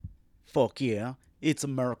Fuck yeah. It's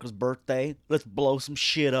America's birthday. Let's blow some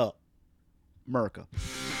shit up. America.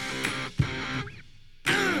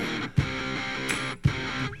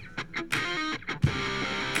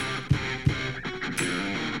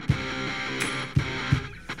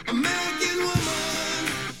 American woman,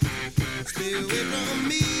 stay away from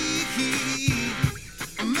me.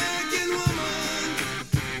 American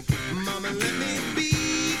woman, mama, let me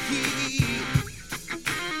be.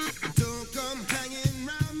 Don't come hanging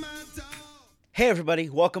round my door. Hey everybody,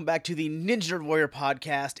 welcome back to the Ninja Nerd Warrior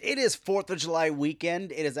podcast. It is 4th of July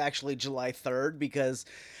weekend. It is actually July 3rd because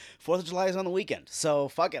 4th of July is on the weekend. So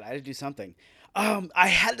fuck it, I had to do something. I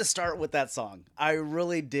had to start with that song. I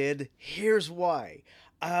really did. Here's why.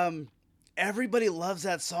 Everybody loves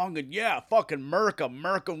that song and yeah, fucking America,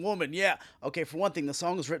 American woman, yeah. Okay, for one thing, the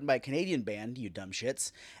song was written by a Canadian band, you dumb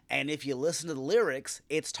shits. And if you listen to the lyrics,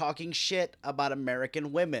 it's talking shit about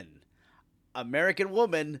American women. American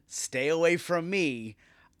woman, stay away from me.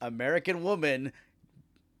 American woman,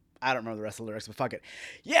 I don't remember the rest of the lyrics, but fuck it.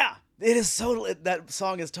 Yeah, it is so. That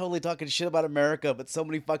song is totally talking shit about America, but so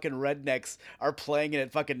many fucking rednecks are playing it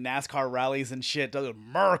at fucking NASCAR rallies and shit.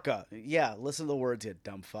 America. Yeah, listen to the words, you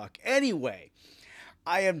dumb fuck. Anyway,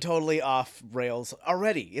 I am totally off rails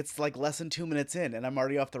already. It's like less than 2 minutes in, and I'm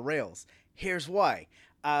already off the rails. Here's why.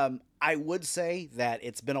 I would say that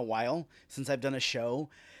it's been a while since I've done a show.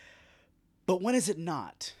 But when is it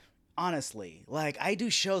not? Honestly, like I do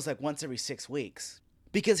shows like once every 6 weeks.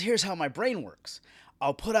 Because here's how my brain works.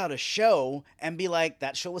 I'll put out a show and be like,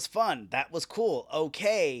 that show was fun. That was cool.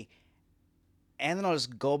 Okay. And then I'll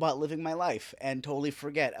just go about living my life and totally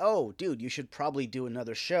forget, oh, dude, you should probably do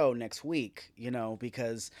another show next week,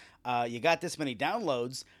 because you got this many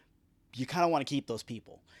downloads. You kind of want to keep those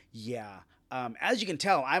people. Yeah. As you can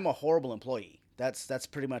tell, I'm a horrible employee. That's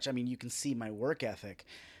pretty much, I mean, you can see my work ethic.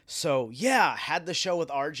 So, yeah, had the show with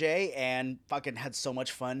RJ and fucking had so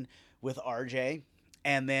much fun with RJ.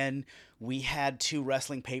 And then we had 2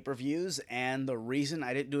 wrestling pay-per-views, and the reason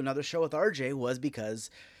I didn't do another show with RJ was because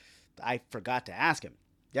I forgot to ask him.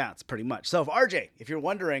 Yeah, it's pretty much. So, if RJ, if you're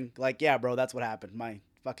wondering, like, yeah, bro, that's what happened. My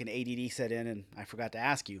fucking ADD set in, and I forgot to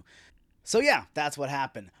ask you. So, yeah, that's what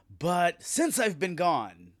happened. But since I've been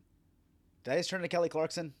gone... Did I just turn to Kelly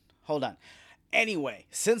Clarkson? Hold on. Anyway,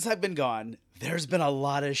 since I've been gone, there's been a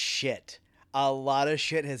lot of shit. A lot of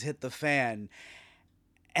shit has hit the fan.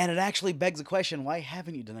 And it actually begs the question, why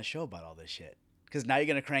haven't you done a show about all this shit? Because now you're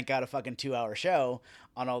going to crank out a fucking 2-hour show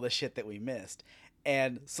on all the shit that we missed.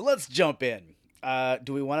 And so let's jump in.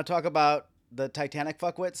 Do we want to talk about the Titanic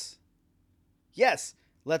fuckwits? Yes,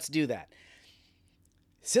 let's do that.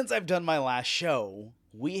 Since I've done my last show,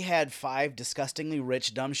 we had 5 disgustingly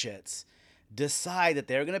rich dumb shits decide that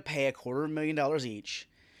they're going to pay $250,000 each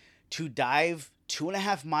to dive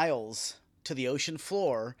 2.5 miles to the ocean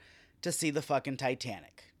floor to see the fucking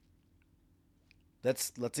Titanic.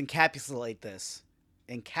 Let's encapsulate this.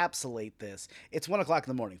 Encapsulate this. It's 1 o'clock in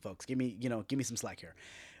the morning, folks. Give me some slack here.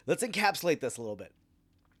 Let's encapsulate this a little bit.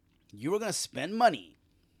 You were going to spend money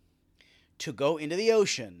to go into the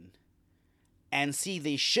ocean and see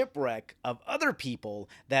the shipwreck of other people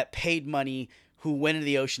that paid money who went into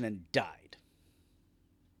the ocean and died.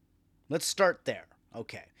 Let's start there.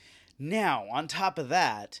 Okay. Now, on top of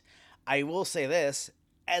that, I will say this.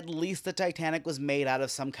 At least the Titanic was made out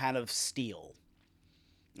of some kind of steel.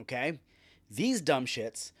 Okay? These dumb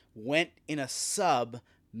shits went in a sub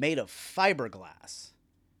made of fiberglass.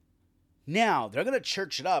 Now, they're going to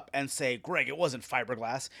church it up and say, Greg, it wasn't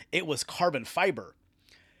fiberglass. It was carbon fiber.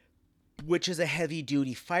 Which is a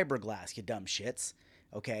heavy-duty fiberglass, you dumb shits.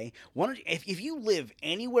 Okay? If you live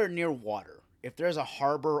anywhere near water, if there's a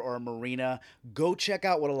harbor or a marina, go check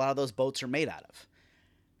out what a lot of those boats are made out of.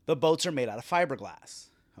 The boats are made out of fiberglass.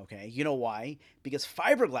 Okay? You know why? Because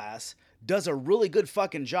fiberglass does a really good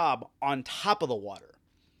fucking job on top of the water.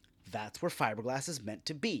 That's where fiberglass is meant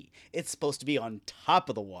to be. It's supposed to be on top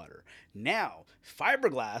of the water. Now,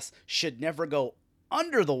 fiberglass should never go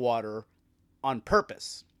under the water on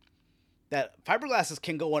purpose. That fiberglasses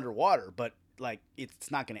can go underwater, but like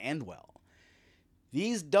it's not going to end well.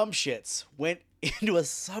 These dumb shits went into a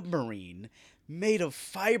submarine made of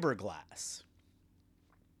fiberglass.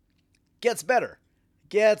 Gets better.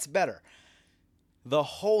 The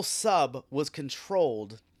whole sub was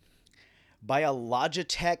controlled by a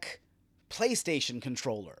Logitech PlayStation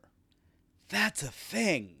controller. That's a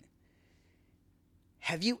thing.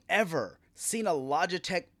 Have you ever seen a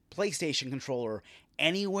Logitech PlayStation controller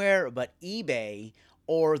anywhere but eBay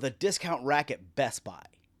or the discount rack at Best Buy?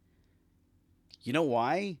 You know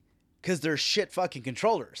why? Because they're shit fucking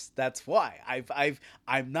controllers. That's why.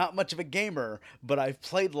 I'm not much of a gamer, but I've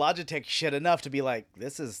played Logitech shit enough to be like,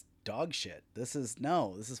 this is dog shit. This is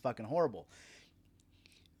fucking horrible.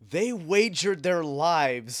 They wagered their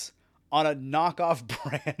lives on a knockoff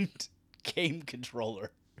brand game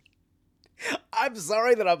controller. I'm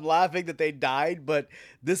sorry that I'm laughing that they died, but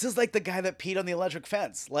this is like the guy that peed on the electric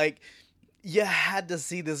fence. Like, you had to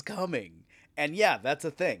see this coming. And yeah, that's a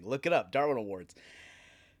thing. Look it up. Darwin Awards.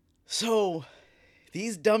 So,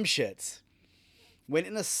 these dumb shits went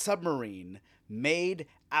in a submarine made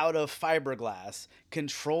out of fiberglass,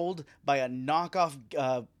 controlled by a knockoff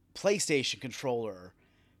PlayStation controller,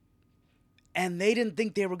 and they didn't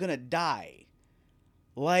think they were gonna die.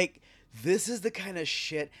 Like, this is the kind of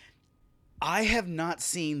shit. I have not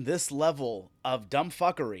seen this level of dumb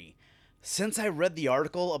fuckery since I read the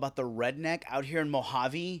article about the redneck out here in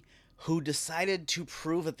Mojave who decided to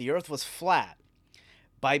prove that the earth was flat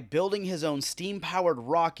by building his own steam-powered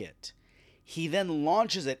rocket. He then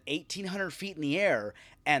launches it 1,800 feet in the air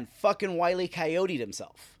and fucking Wile E. Coyote'd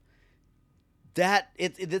himself.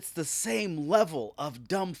 It's the same level of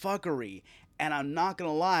dumb fuckery, and I'm not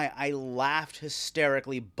gonna lie, I laughed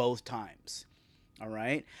hysterically both times. All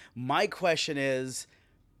right? My question is,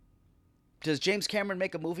 does James Cameron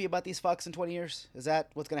make a movie about these fucks in 20 years? Is that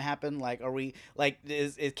what's going to happen? Like, are we, like,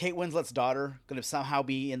 is Kate Winslet's daughter going to somehow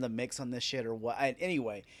be in the mix on this shit or what?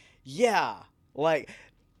 Anyway, yeah. Like,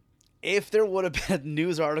 if there would have been a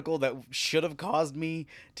news article that should have caused me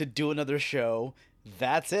to do another show,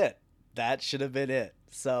 that's it. That should have been it.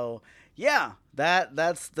 So, yeah,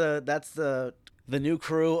 that's the new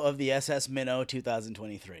crew of the SS Minnow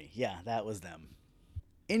 2023. Yeah, that was them.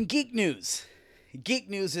 In geek news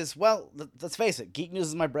is, well, let's face it, geek news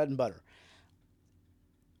is my bread and butter.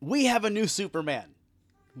 We have a new Superman.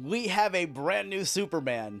 We have a brand new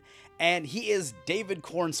Superman, and he is David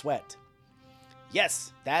Cornsweet.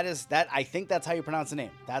 Yes, I think that's how you pronounce the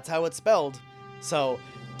name. That's how it's spelled. So,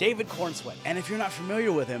 David Cornsweet. And if you're not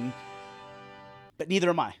familiar with him, but neither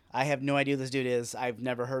am I. I have no idea who this dude is. I've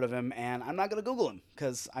never heard of him, and I'm not going to Google him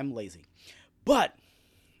because I'm lazy. But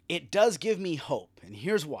it does give me hope, and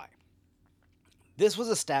here's why. This was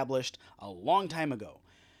established a long time ago.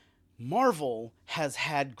 Marvel has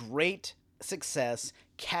had great success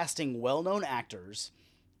casting well-known actors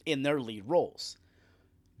in their lead roles.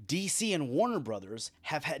 DC and Warner Brothers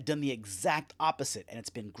have done the exact opposite, and it's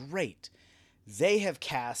been great. They have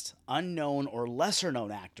cast unknown or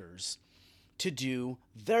lesser-known actors to do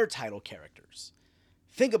their title characters.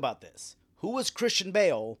 Think about this. Who was Christian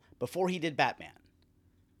Bale before he did Batman?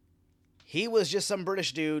 He was just some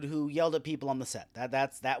British dude who yelled at people on the set.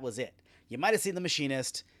 That was it. You might have seen The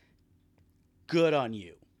Machinist. Good on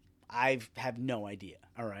you. I have no idea.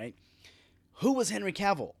 All right. Who was Henry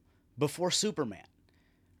Cavill before Superman?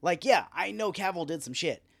 Like, yeah, I know Cavill did some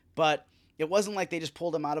shit, but it wasn't like they just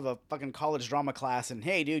pulled him out of a fucking college drama class and,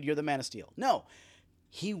 hey, dude, you're the Man of Steel. No,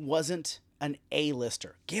 he wasn't an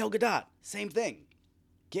A-lister. Gal Gadot, same thing.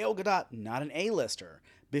 Gal Gadot, not an A-lister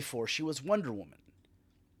before she was Wonder Woman.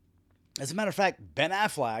 As a matter of fact, Ben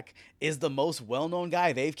Affleck is the most well-known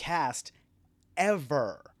guy they've cast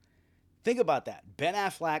ever. Think about that. Ben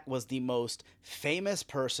Affleck was the most famous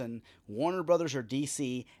person Warner Brothers or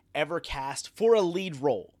DC ever cast for a lead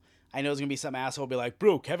role. I know there's going to be some asshole be like,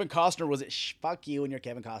 bro, Kevin Costner was it? Fuck you and your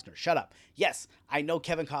Kevin Costner. Shut up. Yes, I know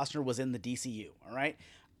Kevin Costner was in the DCU, all right?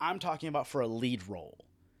 I'm talking about for a lead role,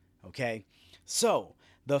 okay? So,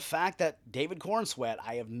 the fact that David Cornsweet,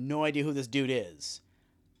 I have no idea who this dude is,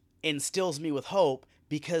 instills me with hope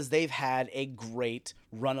because they've had a great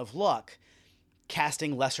run of luck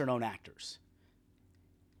casting lesser known actors.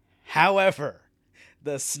 However,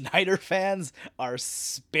 the Snyder fans are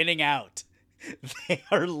spinning out. They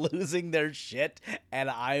are losing their shit,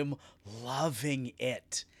 and I'm loving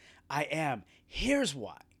it. I am. Here's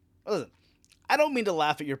why. Listen, I don't mean to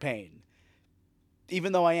laugh at your pain,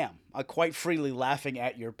 even though I am. I'm quite freely laughing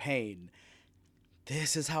at your pain.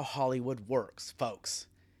 This is how Hollywood works, folks.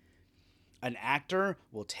 An actor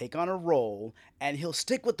will take on a role, and he'll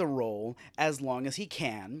stick with the role as long as he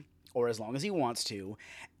can, or as long as he wants to,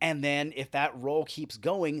 and then if that role keeps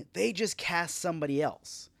going, they just cast somebody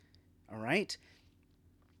else. All right?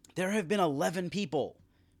 There have been 11 people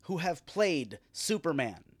who have played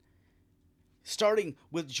Superman, starting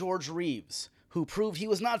with George Reeves, who proved he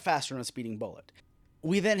was not faster than a speeding bullet.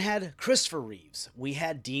 We then had Christopher Reeves. We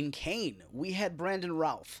had Dean Cain. We had Brandon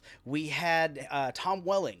Routh. We had Tom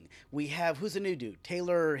Welling. We have, who's the new dude?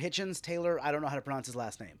 Taylor Hitchens? I don't know how to pronounce his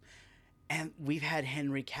last name. And we've had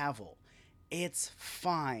Henry Cavill. It's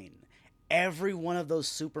fine. Every one of those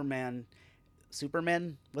Supermen,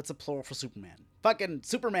 what's the plural for Superman? fucking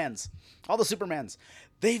Supermans, all the Supermans.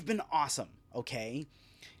 They've been awesome, okay?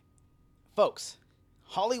 Folks,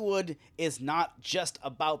 Hollywood is not just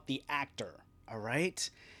about the actor, all right?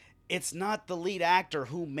 It's not the lead actor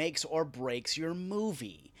who makes or breaks your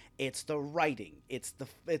movie. It's the writing, it's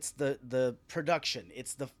the production,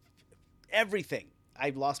 it's the everything.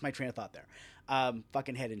 I lost my train of thought there.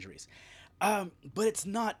 Fucking head injuries. But it's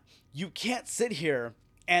not, you can't sit here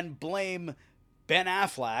and blame Ben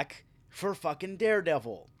Affleck for fucking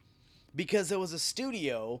Daredevil. Because there was a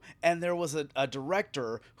studio and there was a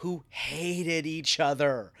director who hated each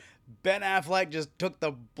other. Ben Affleck just took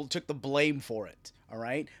the blame for it. All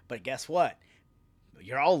right? But guess what?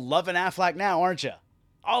 You're all loving Affleck now, aren't you?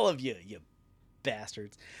 All of you, you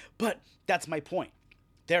bastards. But that's my point.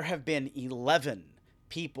 There have been 11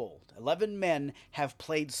 people, 11 men have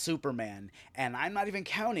played Superman, and I'm not even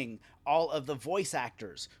counting all of the voice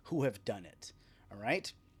actors who have done it. All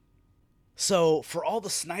right? So, for all the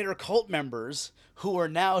Snyder cult members who are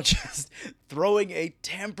now just throwing a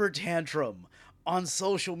temper tantrum on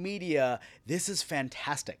social media, this is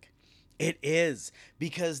fantastic. It is,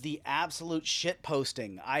 because the absolute shit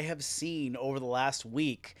posting I have seen over the last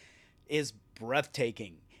week is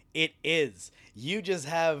breathtaking. It is. You just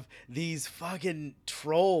have these fucking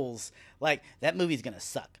trolls like, that movie's gonna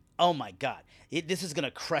suck. Oh my god. This is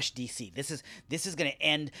gonna crush DC. This is gonna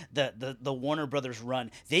end the Warner Brothers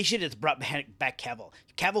run. They should have brought back Cavill.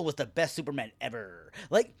 Cavill was the best Superman ever.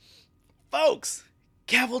 Like, folks,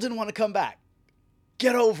 Cavill didn't want to come back.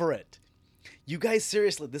 Get over it. You guys,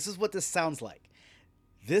 seriously, this is what this sounds like.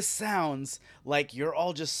 This sounds like you're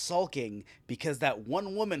all just sulking because that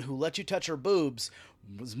one woman who let you touch her boobs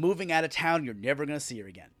was moving out of town. You're never gonna see her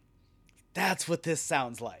again. That's what this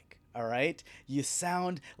sounds like. All right? You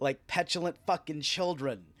sound like petulant fucking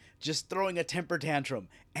children just throwing a temper tantrum.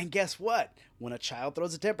 And guess what? When a child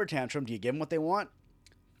throws a temper tantrum, do you give them what they want?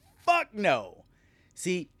 Fuck no.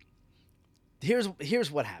 See,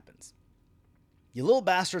 here's what happens. You little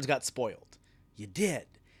bastards got spoiled. You did.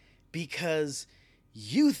 Because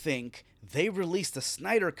you think they released the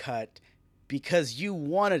Snyder Cut because you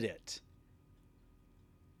wanted it.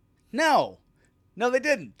 No, they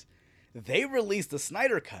didn't. They released the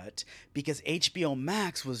Snyder Cut because HBO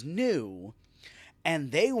Max was new,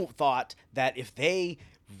 and they thought that if they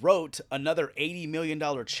wrote another $80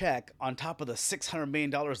 million check on top of the $600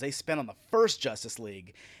 million they spent on the first Justice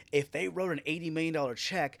League, if they wrote an $80 million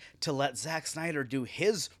check to let Zack Snyder do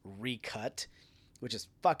his recut, which is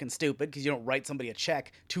fucking stupid because you don't write somebody a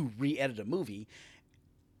check to re-edit a movie.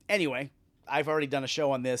 Anyway, I've already done a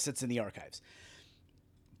show on this. It's in the archives.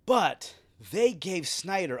 But they gave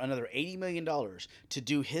Snyder another $80 million to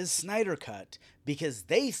do his Snyder Cut because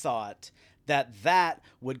they thought that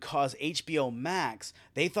would cause HBO Max.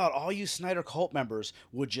 They thought all you Snyder cult members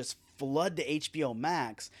would just flood to HBO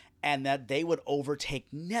Max and that they would overtake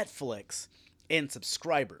Netflix in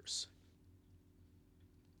subscribers.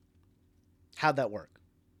 How'd that work?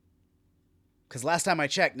 Because last time I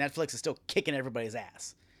checked, Netflix is still kicking everybody's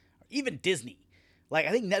ass. Even Disney. Like,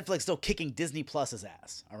 I think Netflix is still kicking Disney Plus's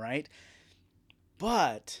ass, all right?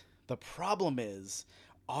 But the problem is,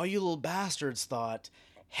 all you little bastards thought,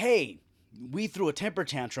 hey, we threw a temper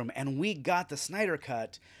tantrum and we got the Snyder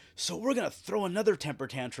Cut, so we're going to throw another temper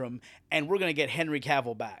tantrum and we're going to get Henry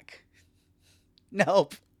Cavill back.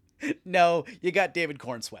 Nope. No, you got David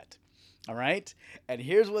Cornsweet. All right? And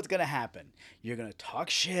here's what's going to happen. You're going to talk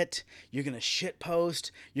shit, you're going to shit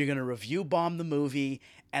post, you're going to review bomb the movie,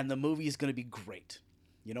 and the movie is going to be great.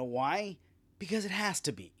 You know why? Because it has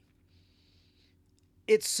to be.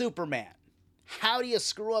 It's Superman. How do you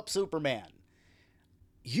screw up Superman?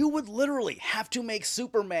 You would literally have to make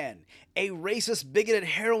Superman a racist, bigoted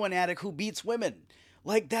heroin addict who beats women.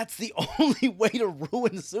 Like, that's the only way to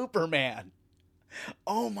ruin Superman.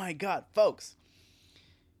 Oh my god, folks.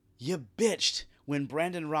 You bitched when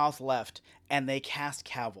Brandon Routh left and they cast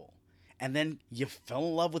Cavill. And then you fell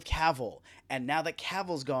in love with Cavill. And now that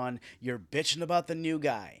Cavill's gone, you're bitching about the new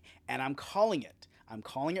guy. And I'm calling it. I'm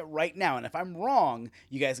calling it right now. And if I'm wrong,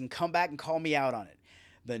 you guys can come back and call me out on it.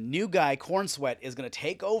 The new guy, Cornsweet, is going to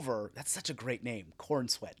take over. That's such a great name,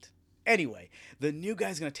 Cornsweet. Anyway, the new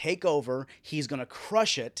guy's going to take over. He's going to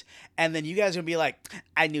crush it. And then you guys are going to be like,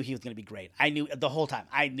 I knew he was going to be great. I knew the whole time.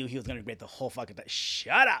 I knew he was going to be great the whole fucking time.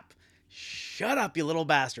 Shut up. Shut up, you little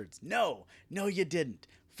bastards. No, you didn't.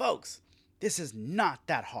 Folks, this is not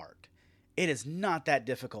that hard. It is not that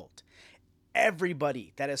difficult.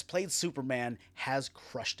 Everybody that has played Superman has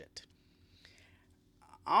crushed it.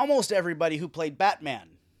 Almost everybody who played Batman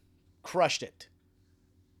crushed it.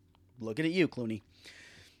 Looking at you, Clooney.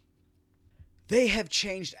 They have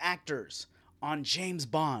changed actors on James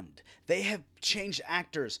Bond. They have changed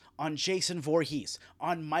actors on Jason Voorhees,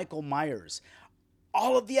 on Michael Myers.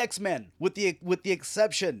 All of the X-Men, with the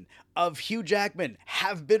exception of Hugh Jackman,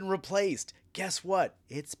 have been replaced. Guess what?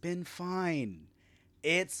 It's been fine.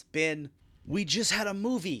 We just had a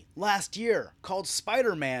movie last year called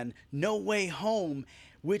Spider-Man No Way Home,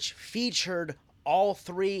 which featured all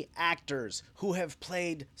three actors who have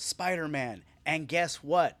played Spider-Man. And guess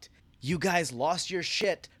what? You guys lost your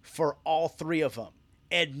shit for all three of them.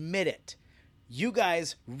 Admit it. You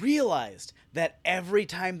guys realized that every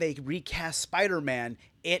time they recast Spider-Man,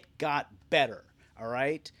 it got better. All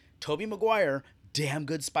right? Tobey Maguire, damn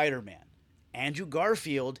good Spider-Man. Andrew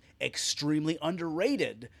Garfield, extremely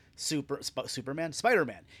underrated Spider-Man.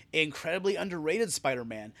 Incredibly underrated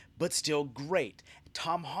Spider-Man, but still great.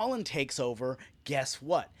 Tom Holland takes over. Guess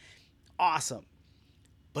what? Awesome.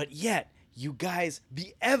 But yet, you guys,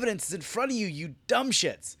 the evidence is in front of you, you dumb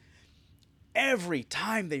shits. Every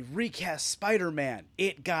time they recast Spider-Man,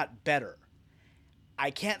 it got better.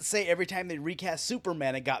 I can't say every time they recast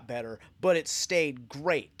Superman, it got better, but it stayed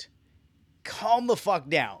great. Calm the fuck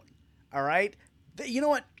down. All right? You know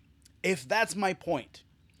what? If that's my point,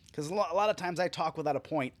 because a lot of times I talk without a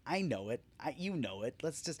point. I know it. You know it.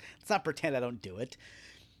 Let's not pretend I don't do it.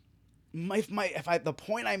 The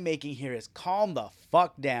point I'm making here is calm the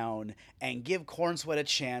fuck down and give Corn Sweat a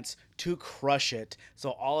chance to crush it, so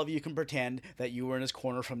all of you can pretend that you were in his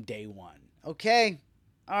corner from day one. Okay?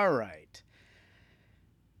 All right.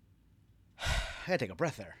 I gotta take a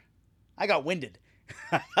breath there. I got winded.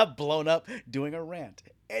 I'm blown up doing a rant.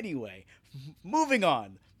 Anyway, moving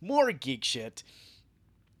on. More geek shit.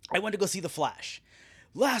 I went to go see The Flash.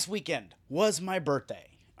 Last weekend was my birthday.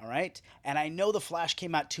 All right? And I know The Flash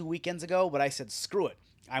came out 2 weekends ago, but I said, screw it.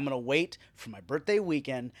 I'm going to wait for my birthday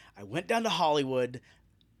weekend. I went down to Hollywood.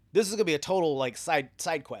 This is going to be a total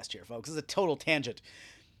side quest here, folks. This is a total tangent.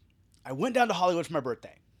 I went down to Hollywood for my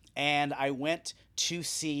birthday. And I went to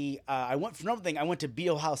see, I went to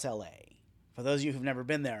Beetle House LA. For those of you who've never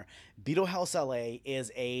been there, Beetle House LA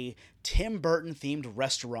is a Tim Burton themed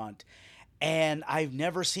restaurant. And I've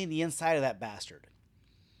never seen the inside of that bastard.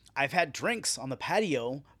 I've had drinks on the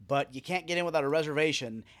patio, but you can't get in without a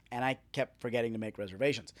reservation, and I kept forgetting to make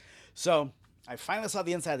reservations. So I finally saw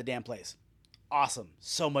the inside of the damn place. Awesome.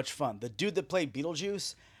 So much fun. The dude that played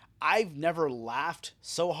Beetlejuice, I've never laughed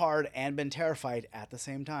so hard and been terrified at the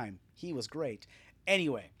same time. He was great.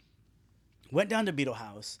 Anyway, went down to Beetle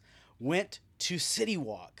House, went to City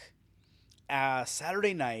Walk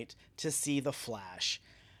Saturday night to see The Flash.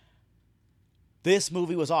 This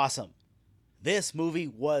movie was awesome. This movie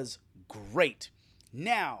was great.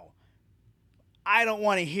 Now, I don't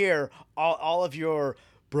want to hear all of your,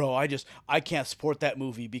 bro, I can't support that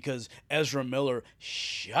movie because Ezra Miller.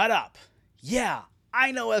 Shut up. Yeah,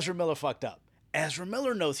 I know Ezra Miller fucked up. Ezra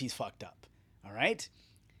Miller knows he's fucked up. All right?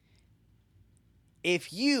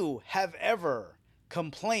 If you have ever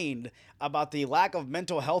complained about the lack of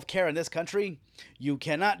mental health care in this country, you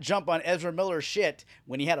cannot jump on Ezra Miller's shit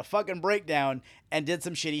when he had a fucking breakdown and did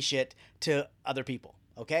some shitty shit to other people,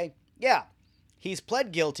 okay? Yeah, he's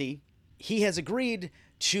pled guilty. He has agreed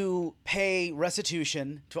to pay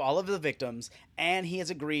restitution to all of the victims, and he has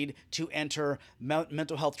agreed to enter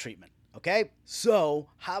mental health treatment, okay? So,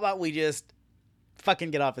 how about we just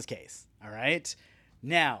fucking get off his case, all right?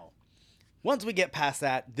 Now, once we get past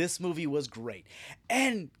that, this movie was great.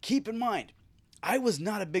 And keep in mind, I was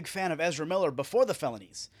not a big fan of Ezra Miller before the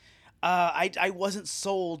felonies. I wasn't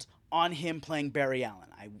sold on him playing Barry Allen.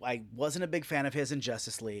 I wasn't a big fan of his in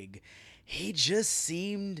Justice League. He just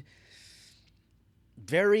seemed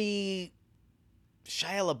very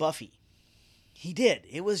Shia LaBeouf-y. He did.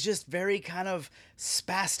 It was just very kind of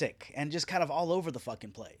spastic and just kind of all over the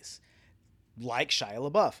fucking place. Like Shia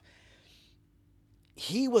LaBeouf.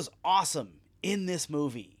 He was awesome in this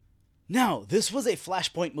movie. Now, this was a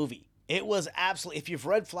Flashpoint movie. It was absolutely, if you've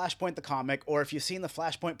read Flashpoint the comic, or if you've seen the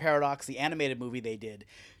Flashpoint Paradox, the animated movie they did,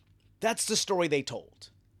 that's the story they told.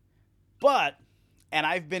 But, and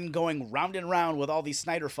I've been going round and round with all these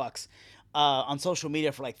Snyder fucks on social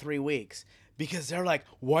media for like 3 weeks, because they're like,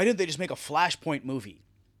 why didn't they just make a Flashpoint movie?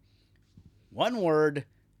 One word,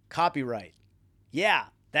 copyright. Yeah.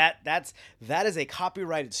 That is a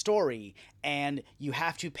copyrighted story, and you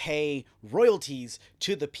have to pay royalties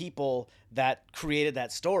to the people that created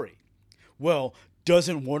that story. Well,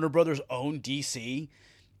 doesn't Warner Brothers own DC?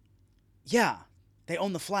 Yeah, they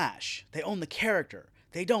own the Flash. They own the character.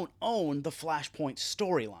 They don't own the Flashpoint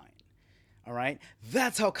storyline. All right?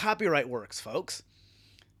 That's how copyright works, folks.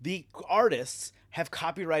 The artists have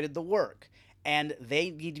copyrighted the work, and they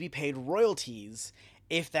need to be paid royalties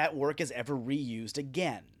if that work is ever reused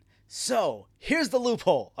again. So, here's the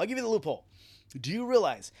loophole. I'll give you the loophole. Do you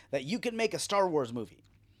realize that you can make a Star Wars movie?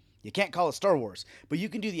 You can't call it Star Wars, but you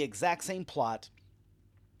can do the exact same plot.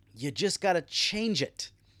 You just got to change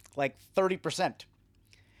it like 30%.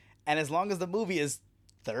 And as long as the movie is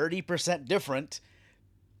 30% different,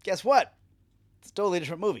 guess what? It's a totally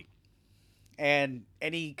different movie. And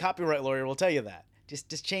any copyright lawyer will tell you that.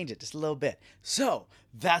 Just change it just a little bit. So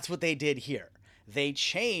that's what they did here. They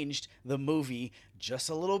changed the movie just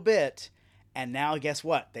a little bit, and now guess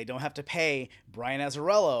what? They don't have to pay Brian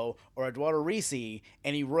Azzarello or Eduardo Risi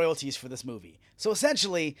any royalties for this movie. So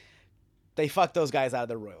essentially, they fucked those guys out of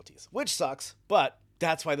their royalties, which sucks, but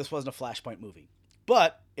that's why this wasn't a Flashpoint movie.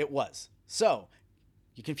 But it was. So,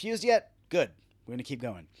 you confused yet? Good. We're going to keep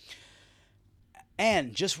going.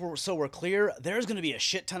 And just so we're clear, there's going to be a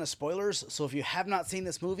shit ton of spoilers. So if you have not seen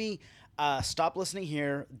this movie, stop listening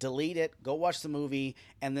here, delete it, go watch the movie,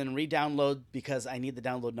 and then re-download because I need the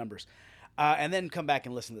download numbers. And then come back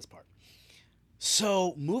and listen to this part.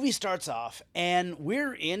 So movie starts off, and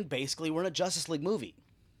we're in a Justice League movie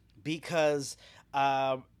because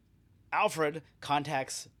Alfred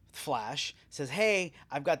contacts Flash, says, hey,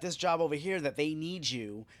 I've got this job over here that they need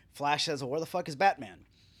you. Flash says, well, where the fuck is Batman?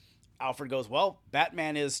 Alfred goes, well,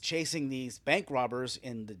 Batman is chasing these bank robbers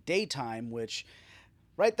in the daytime, which,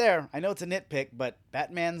 right there, I know it's a nitpick, but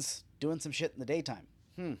Batman's doing some shit in the daytime.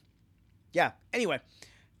 Yeah, anyway,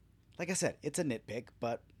 like I said, it's a nitpick,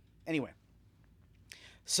 but anyway.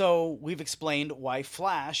 So we've explained why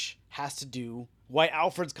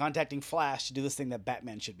Alfred's contacting Flash to do this thing that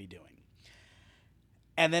Batman should be doing.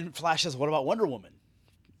 And then Flash says, what about Wonder Woman?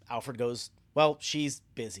 Alfred goes, well, she's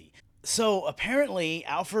busy. So apparently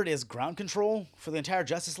Alfred is ground control for the entire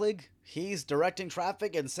Justice League. He's directing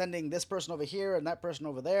traffic and sending this person over here and that person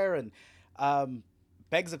over there, and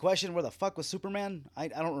begs the question, where the fuck was Superman? I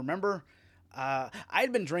don't remember.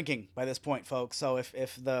 I'd been drinking by this point, folks, so if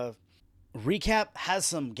the recap has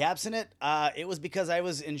some gaps in it, it was because I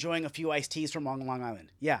was enjoying a few iced teas from Long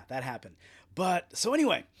Island. Yeah, that happened. But, so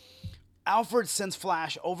anyway, Alfred sends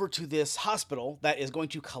Flash over to this hospital that is going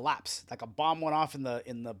to collapse. Like a bomb went off in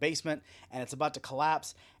the basement, and it's about to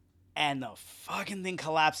collapse, and the fucking thing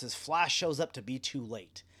collapses. Flash shows up to be too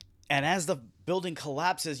late. And as the building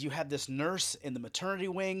collapses, you have this nurse in the maternity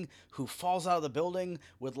wing who falls out of the building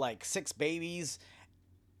with like 6 babies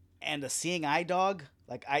and a seeing eye dog.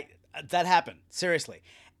 That happened, seriously.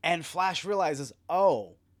 And Flash realizes,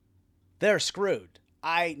 oh, they're screwed.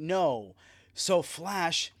 I know. So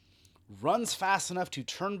Flash runs fast enough to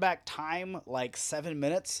turn back time like 7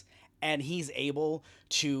 minutes, and he's able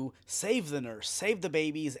to save the nurse, save the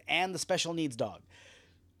babies, and the special needs dog.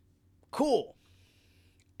 Cool.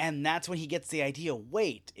 And that's when he gets the idea,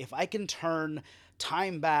 wait, if I can turn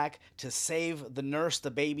time back to save the nurse, the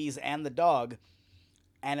babies, and the dog,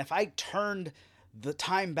 and if I turned the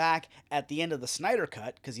time back at the end of the Snyder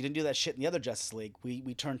Cut, because he didn't do that shit in the other Justice League,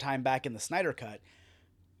 we turned time back in the Snyder Cut,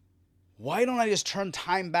 why don't I just turn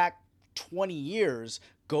time back 20 years,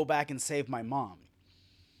 go back and save my mom?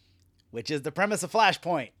 Which is the premise of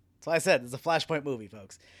Flashpoint. That's why I said it's a Flashpoint movie,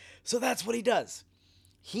 folks. So that's what he does.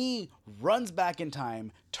 He runs back in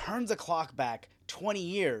time, turns the clock back 20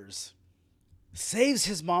 years, saves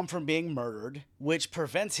his mom from being murdered, which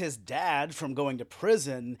prevents his dad from going to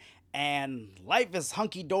prison, and life is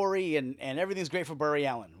hunky-dory and everything's great for Barry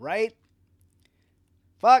Allen, right?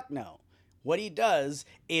 Fuck no. What he does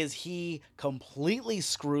is he completely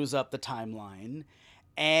screws up the timeline,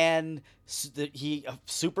 and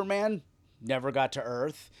Superman never got to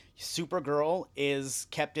Earth. Supergirl is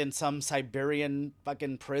kept in some Siberian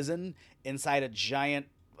fucking prison inside a giant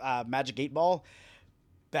magic 8-ball.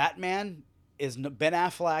 Ben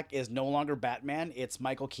Affleck is no longer Batman. It's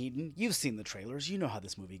Michael Keaton. You've seen the trailers. You know how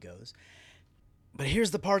this movie goes. But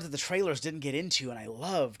here's the part that the trailers didn't get into, and I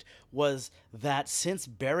loved, was that since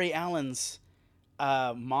Barry Allen's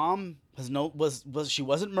mom she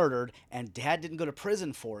wasn't murdered, and dad didn't go to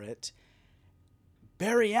prison for it,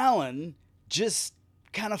 Barry Allen just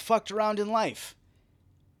kind of fucked around in life.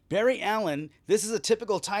 Barry Allen, this is a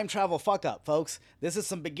typical time travel fuck up, folks. This is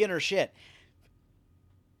some beginner shit.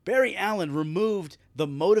 Barry Allen removed the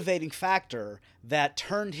motivating factor that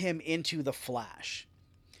turned him into the Flash.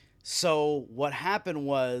 So what happened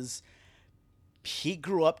was he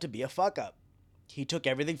grew up to be a fuck up. He took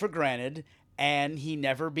everything for granted, and he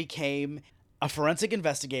never became a forensic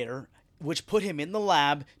investigator, which put him in the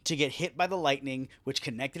lab to get hit by the lightning, which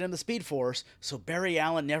connected him to the Speed Force, so Barry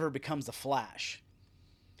Allen never becomes the Flash.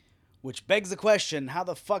 Which begs the question, how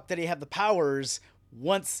the fuck did he have the powers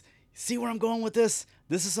once... See where I'm going with this?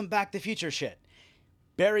 This is some Back to the Future shit.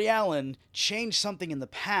 Barry Allen changed something in the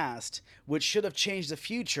past, which should have changed the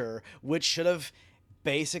future, which should have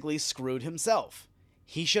basically screwed himself.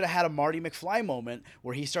 He should have had a Marty McFly moment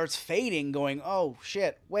where he starts fading, going, oh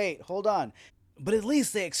shit, wait, hold on. But at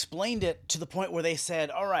least they explained it to the point where they said,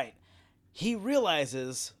 all right, he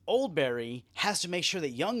realizes old Barry has to make sure that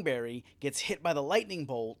young Barry gets hit by the lightning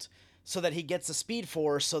bolt so that he gets the speed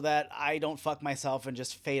force so that I don't fuck myself and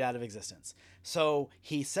just fade out of existence. So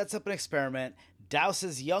he sets up an experiment,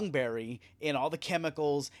 douses young Barry in all the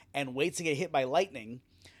chemicals, and waits to get hit by lightning.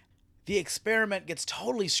 The experiment gets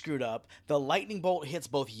totally screwed up. The lightning bolt hits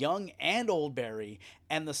both young and old Barry,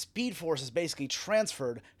 and the speed force is basically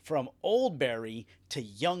transferred from old Barry to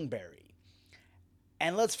young Barry.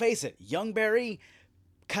 And let's face it, young Barry,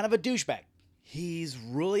 kind of a douchebag. He's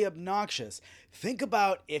really obnoxious. Think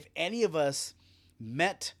about if any of us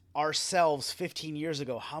met ourselves 15 years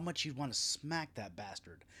ago, how much you'd want to smack that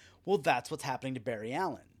bastard. Well, that's what's happening to Barry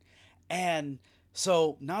Allen. And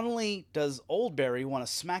so not only does old Barry want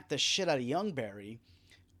to smack the shit out of young Barry,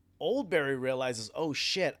 old Barry realizes, oh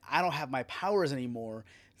shit, I don't have my powers anymore.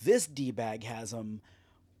 This D-bag has them.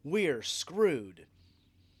 We're screwed.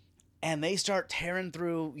 And they start tearing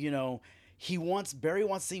through, Barry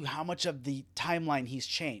wants to see how much of the timeline he's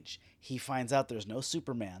changed. He finds out there's no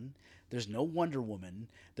Superman, there's no Wonder Woman,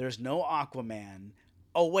 there's no Aquaman.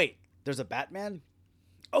 Oh wait, there's a Batman?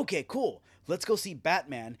 Okay, cool. Let's go see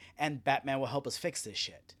Batman, and Batman will help us fix this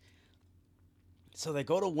shit. So they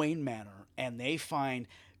go to Wayne Manor, and they find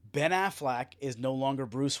Ben Affleck is no longer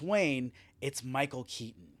Bruce Wayne, it's Michael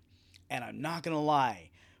Keaton. And I'm not gonna lie,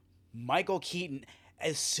 Michael Keaton,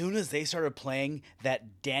 as soon as they started playing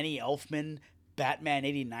that Danny Elfman Batman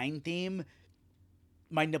 89 theme,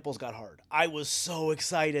 my nipples got hard. I was so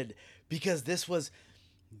excited because this was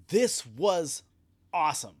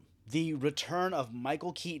awesome. The return of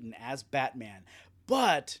Michael Keaton as Batman.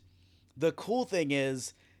 But the cool thing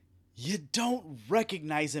is you don't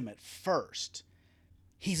recognize him at first.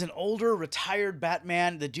 He's an older, retired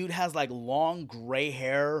Batman. The dude has like long gray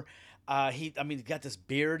hair. He's got this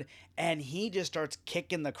beard, and he just starts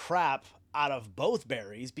kicking the crap out of both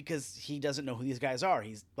Barrys because he doesn't know who these guys are.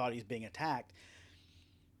 He's thought he's being attacked.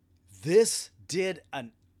 This did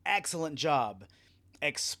an excellent job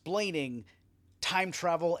explaining time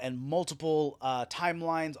travel and multiple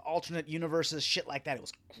timelines, alternate universes, shit like that. It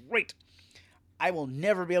was great. I will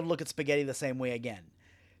never be able to look at spaghetti the same way again.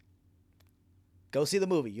 Go see the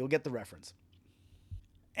movie. You'll get the reference.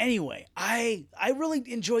 Anyway, I really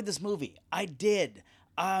enjoyed this movie. I did.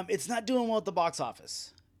 It's not doing well at the box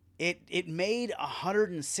office. It made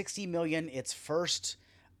 $160 million its first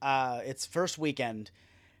weekend,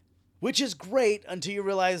 which is great until you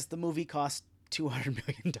realize the movie cost $200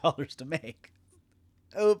 million to make.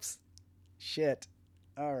 Oops. Shit.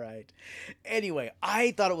 All right. Anyway,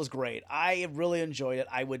 I thought it was great. I really enjoyed it.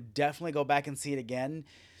 I would definitely go back and see it again,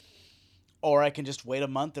 or I can just wait a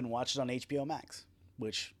month and watch it on HBO Max,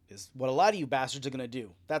 which is what a lot of you bastards are going to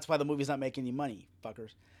do. That's why the movie's not making any money,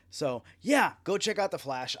 fuckers. So, yeah, go check out The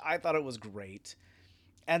Flash. I thought it was great.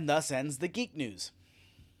 And thus ends the geek news.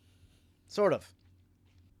 Sort of.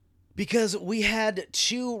 Because we had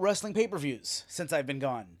 2 wrestling pay-per-views since I've been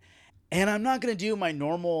gone. And I'm not going to do my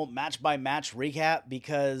normal match-by-match recap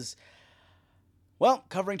because, well,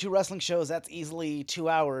 covering 2 wrestling shows, that's easily 2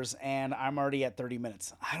 hours, and I'm already at 30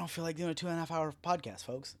 minutes. I don't feel like doing a 2.5-hour podcast,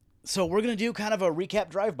 folks. So we're going to do kind of a recap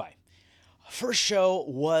drive-by. First show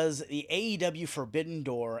was the AEW Forbidden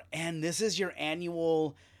Door, and this is your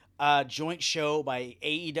annual joint show by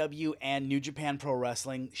AEW and New Japan Pro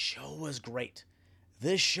Wrestling. Show was great.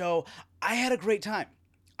 This show, I had a great time.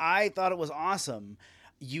 I thought it was awesome.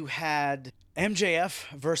 You had MJF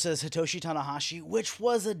versus Hitoshi Tanahashi, which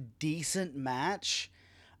was a decent match.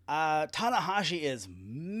 Tanahashi is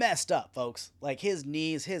messed up, folks. Like his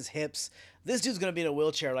knees, his hips. This dude's going to be in a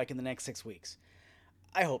wheelchair like in the next 6 weeks.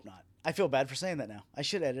 I hope not. I feel bad for saying that now. I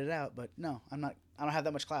should edit it out, but no, I'm not. I don't have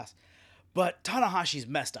that much class. But Tanahashi's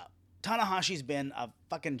messed up. Tanahashi's been a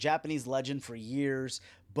fucking Japanese legend for years,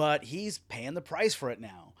 but he's paying the price for it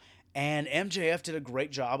now. And MJF did a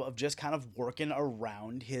great job of just kind of working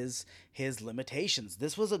around his limitations.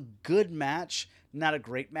 This was a good match, not a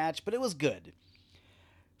great match, but it was good.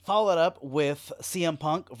 Follow it up with CM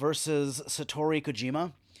Punk versus Satoru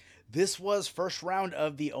Kojima. This was first round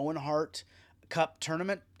of the Owen Hart Cup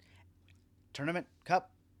tournament. Cup?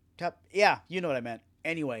 Yeah, you know what I meant.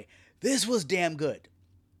 Anyway, this was damn good.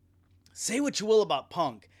 Say what you will about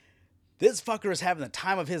Punk. This fucker is having the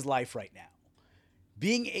time of his life right now.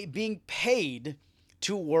 Being paid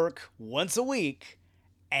to work once a week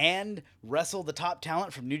and wrestle the top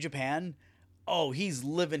talent from New Japan. oh, he's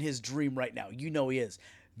living his dream right now. You know he is.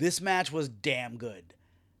 This match was damn good.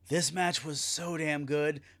 This match was so damn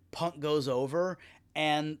good. Punk goes over,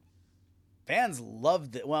 and fans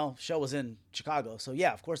loved it. Well, show was in Chicago, so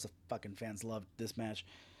yeah, of course the fucking fans loved this match.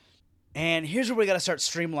 And here's where we got to start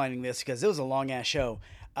streamlining this because it was a long ass show.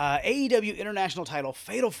 AEW International Title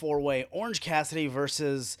Fatal 4-Way: Orange Cassidy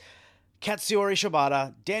versus Katsuyori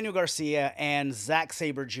Shibata, Daniel Garcia, and Zack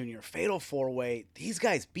Sabre Jr. Fatal 4-Way. These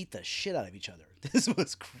guys beat the shit out of each other. This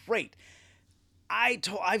was great.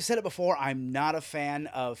 I've said it before. I'm not a fan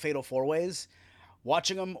of Fatal 4-Ways,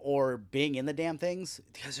 watching them or being in the damn things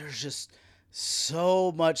because there's just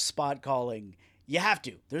so much spot calling. You have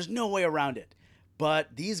to. There's no way around it.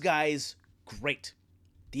 But these guys, great.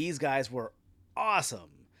 These guys were awesome.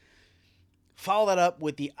 Follow that up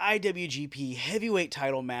with the IWGP Heavyweight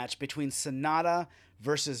title match between Sonata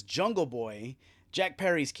versus Jungle Boy, Jack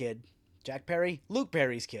Perry's kid. Jack Perry? Luke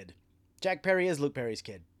Perry's kid. Jack Perry is Luke Perry's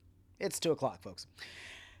kid. It's 2 o'clock, folks.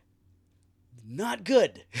 Not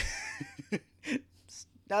good.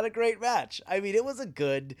 Not a great match. I mean, it was a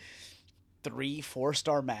good 3-4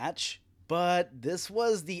 star match, but this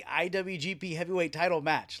was the IWGP Heavyweight title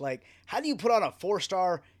match. Like, how do you put on a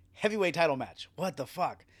 4-star heavyweight title match? What the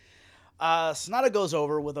fuck? Sonata goes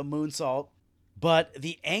over with a moonsault, but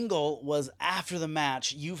the angle was after the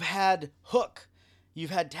match. You've had Hook.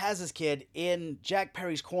 You've had Taz's kid in Jack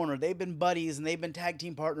Perry's corner. They've been buddies and they've been tag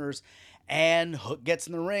team partners. And Hook gets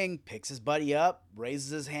in the ring, picks his buddy up,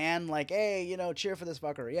 raises his hand like, hey, cheer for this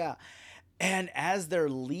fucker. Yeah. And as they're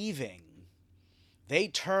leaving, they're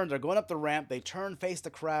going up the ramp. They turn, face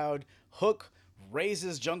the crowd. Hook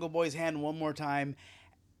raises Jungle Boy's hand one more time.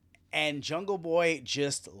 And Jungle Boy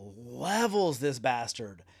just levels this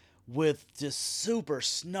bastard with just super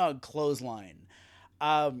snug clothesline.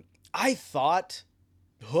 I thought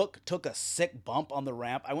Hook took a sick bump on the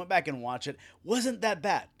ramp. I went back and watched it. Wasn't that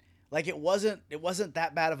bad. Like, it wasn't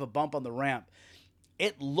that bad of a bump on the ramp.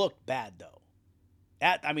 It looked bad, though.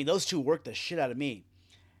 Those two worked the shit out of me.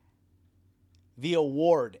 The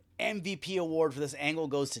MVP award for this angle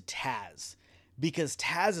goes to Taz. Because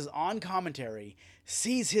Taz is on commentary,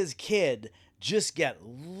 sees his kid just get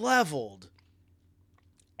leveled,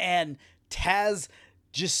 and Taz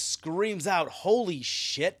just screams out, holy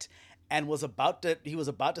shit, and he was about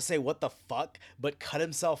to say what the fuck, but cut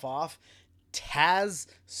himself off. Taz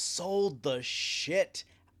sold the shit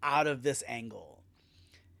out of this angle.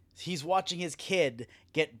 He's watching his kid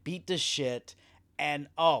get beat to shit, and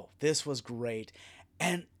this was great.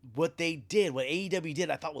 And what AEW did,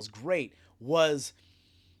 I thought was great, was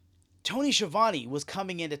Tony Schiavone was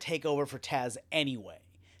coming in to take over for Taz anyway.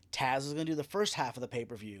 Taz was going to do the first half of the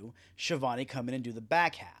pay-per-view, Schiavone come in and do the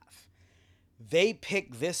back half. They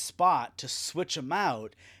picked this spot to switch him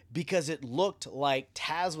out because it looked like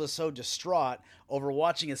Taz was so distraught over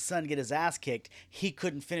watching his son get his ass kicked, he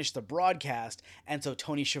couldn't finish the broadcast, and so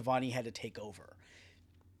Tony Schiavone had to take over.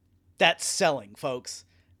 That's selling, folks.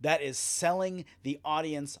 That is selling the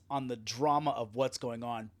audience on the drama of what's going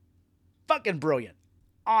on. Fucking brilliant.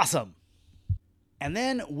 Awesome. And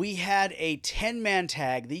then we had a 10-man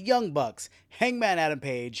tag, the Young Bucks, Hangman Adam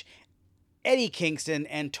Page, Eddie Kingston,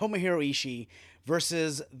 and Tomohiro Ishii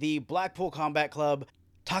versus the Blackpool Combat Club,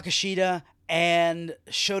 Takeshita, and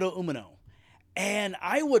Shota Umino. And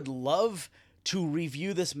I would love to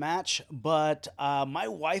review this match, but my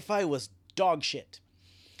Wi-Fi was dog shit.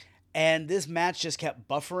 And this match just kept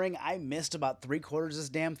buffering. I missed about 3/4 of this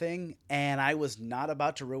damn thing, and I was not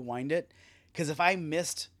about to rewind it. Because if I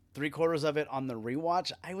missed 3/4 of it on the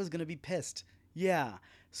rewatch, I was going to be pissed. Yeah.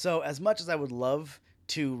 So as much as I would love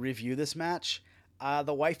to review this match, the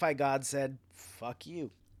Wi-Fi god said, fuck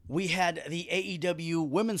you. We had the AEW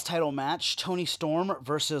women's title match, Toni Storm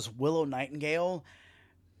versus Willow Nightingale.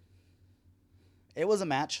 It was a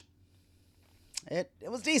match. It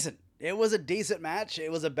was decent. It was a decent match.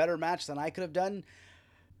 It was a better match than I could have done.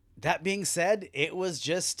 That being said, it was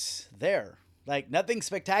just there. Like, nothing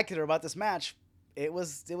spectacular about this match. It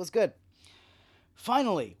was good.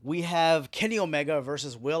 Finally, we have Kenny Omega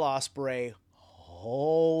versus Will Ospreay.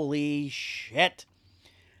 Holy shit.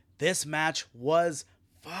 This match was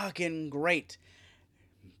fucking great.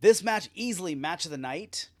 This match, easily match of the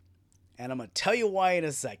night. And I'm going to tell you why in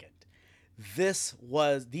a second.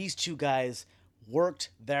 These two guys worked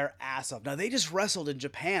their ass off. Now, they just wrestled in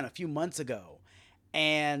Japan a few months ago.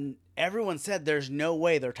 And everyone said there's no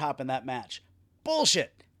way they're topping that match.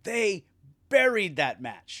 Bullshit. They buried that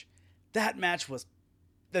match. This match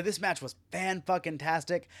was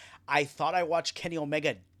fan-fucking-tastic. I thought I watched Kenny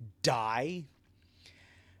Omega die.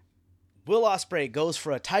 Will Ospreay goes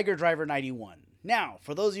for a Tiger Driver 91. Now,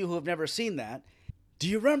 for those of you who have never seen that, Do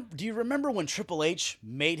you remember when Triple H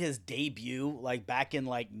made his debut like back in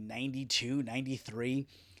like 92, 93,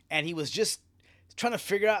 and he was just trying to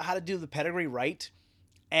figure out how to do the pedigree right?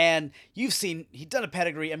 And he'd done a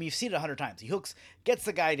pedigree. I mean, you've seen it 100 times. He gets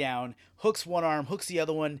the guy down, hooks one arm, hooks the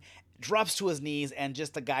other one, drops to his knees, and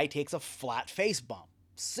just the guy takes a flat face bump.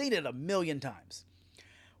 Seen it a million times.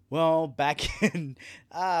 Well, back in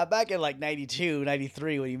like 92,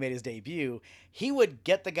 93, when he made his debut, he would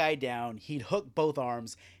get the guy down, he'd hook both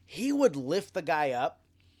arms, he would lift the guy up,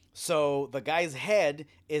 so the guy's head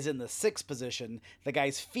is in the 6 position, the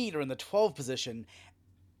guy's feet are in the 12 position,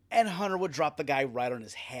 and Hunter would drop the guy right on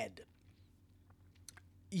his head.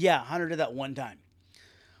 Yeah, Hunter did that one time.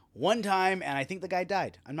 One time, and I think the guy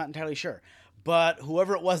died. I'm not entirely sure. But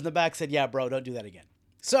whoever it was in the back said, yeah, bro, don't do that again.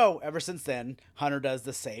 So, ever since then, Hunter does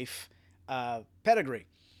the safe pedigree.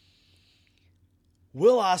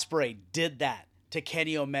 Will Ospreay did that to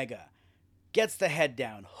Kenny Omega. Gets the head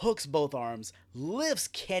down, hooks both arms, lifts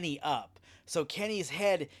Kenny up. So Kenny's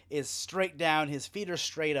head is straight down, his feet are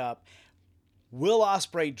straight up. Will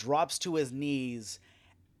Ospreay drops to his knees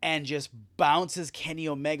and just bounces Kenny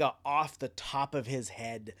Omega off the top of his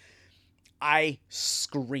head. I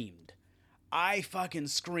screamed. I fucking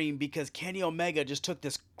screamed because Kenny Omega just took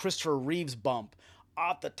this Christopher Reeves bump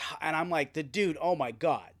off the top, and I'm like, the dude, oh my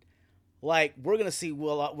god, like we're gonna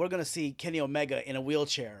see Kenny Omega in a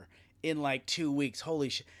wheelchair in like 2 weeks. Holy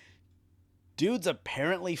shit, dude's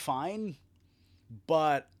apparently fine,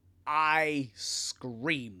 but I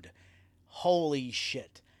screamed, holy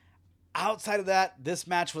shit. Outside of that, this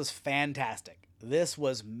match was fantastic. This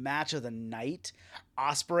was match of the night.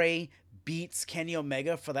 Ospreay beats Kenny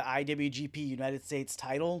Omega for the IWGP United States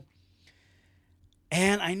title.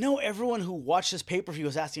 And I know everyone who watched this pay-per-view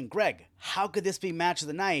was asking, Greg, how could this be match of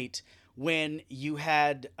the night when you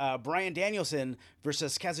had Bryan Danielson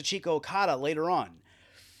versus Kazuchika Okada later on?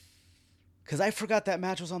 Because I forgot that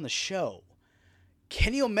match was on the show.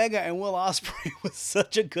 Kenny Omega and Will Ospreay was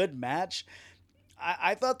such a good match.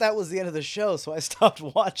 I thought that was the end of the show, so I stopped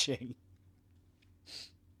watching.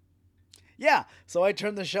 Yeah, so I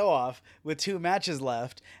turned the show off with 2 matches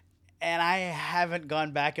left, and I haven't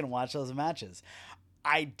gone back and watched those matches.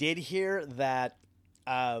 I did hear that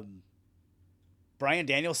Bryan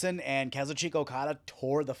Danielson and Kazuchika Okada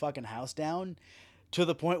tore the fucking house down to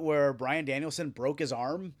the point where Bryan Danielson broke his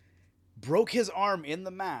arm in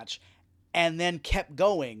the match, and then kept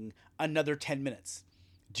going another 10 minutes.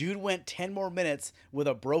 Dude went 10 more minutes with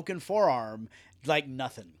a broken forearm like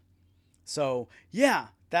nothing. So, yeah,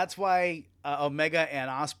 that's why Omega and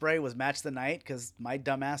Ospreay was match of the night, because my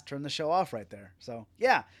dumbass turned the show off right there. So,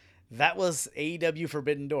 yeah, that was AEW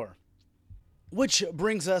Forbidden Door. Which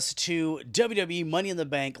brings us to WWE Money in the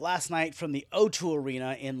Bank last night from the O2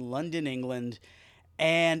 Arena in London, England.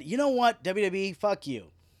 And you know what, WWE, fuck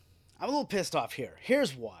you. I'm a little pissed off here.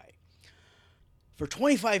 Here's why. For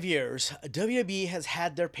 25 years, WWE has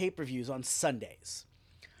had their pay-per-views on Sundays.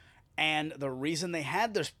 And the reason they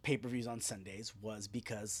had their pay-per-views on Sundays was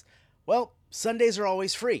because, well, Sundays are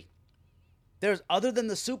always free. Other than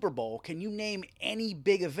the Super Bowl, can you name any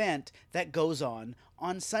big event that goes on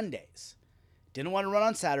Sundays? Didn't want to run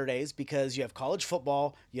on Saturdays because you have college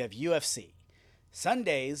football, you have UFC.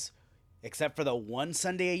 Sundays, except for the one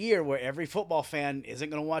Sunday a year where every football fan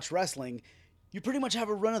isn't going to watch wrestling, you pretty much have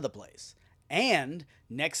a run of the place. And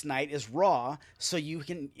next night is Raw, so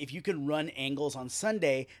if you can run angles on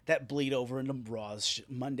Sunday that bleed over into Raw's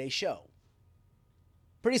Monday show.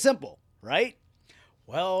 Pretty simple, right?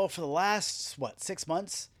 Well, for the last, 6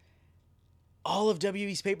 months, all of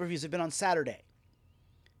WWE's pay-per-views have been on Saturday.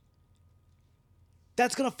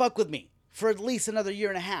 That's going to fuck with me for at least another year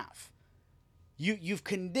and a half. You've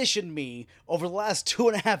conditioned me over the last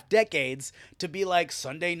 2.5 decades to be like,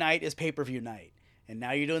 Sunday night is pay-per-view night. And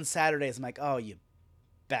now you're doing Saturdays. I'm like, oh, you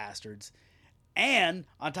bastards. And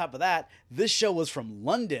on top of that, this show was from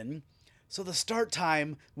London, so the start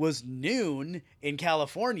time was noon in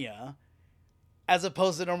California as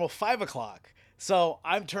opposed to normal 5 o'clock. So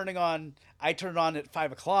I turned it on at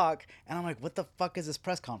 5 o'clock, and I'm like, what the fuck is this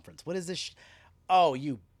press conference? What is this? Oh,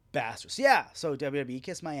 you bastards. Yeah, so WWE,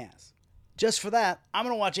 kiss my ass. Just for that, I'm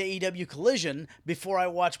going to watch AEW Collision before I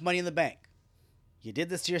watch Money in the Bank. You did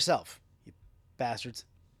this to yourself. Bastards.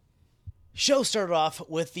 Show started off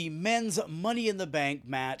with the men's Money in the Bank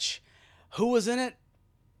match. Who was in it?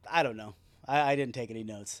 I don't know. I didn't take any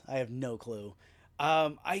notes. I have no clue.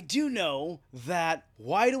 I do know that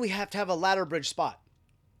why do we have to have a ladder bridge spot?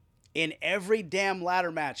 In every damn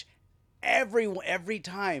ladder match, every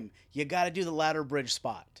time you got to do the ladder bridge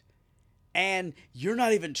spot. And you're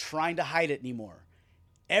not even trying to hide it anymore.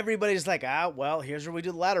 Everybody's like, well, here's where we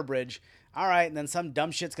do the ladder bridge. All right, and then some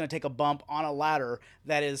dumb shit's going to take a bump on a ladder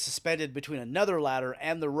that is suspended between another ladder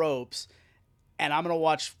and the ropes, and I'm going to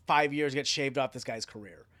watch 5 years get shaved off this guy's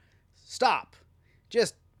career. Stop.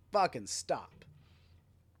 Just fucking stop.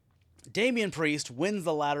 Damian Priest wins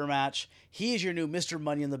the ladder match. He is your new Mr.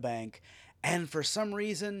 Money in the Bank. And for some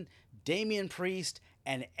reason, Damian Priest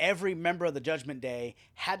and every member of the Judgment Day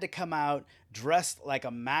had to come out dressed like a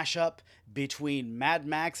mashup between Mad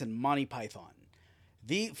Max and Monty Python.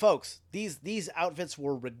 These outfits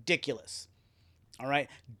were ridiculous. All right,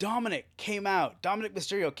 Dominic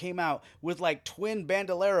Mysterio came out with like twin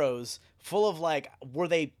bandoleros full of like, were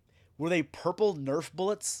they purple Nerf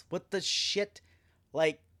bullets? What the shit?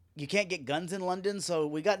 Like, you can't get guns in London, so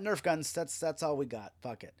we got Nerf guns. That's all we got.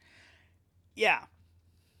 Fuck it. Yeah.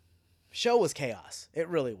 Show was chaos. It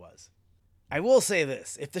really was. I will say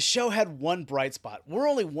this. If the show had one bright spot, we're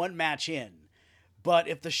only one match in, but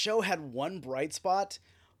if the show had one bright spot,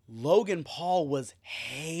 Logan Paul was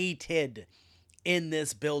hated in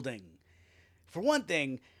this building. For one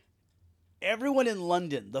thing, everyone in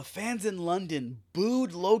London, the fans in London,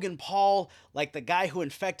 booed Logan Paul like the guy who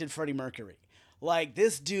infected Freddie Mercury. Like,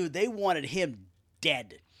 this dude, they wanted him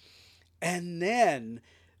dead. And then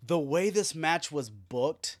the way this match was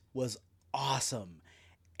booked was awesome.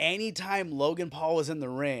 Anytime Logan Paul was in the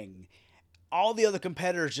ring, all the other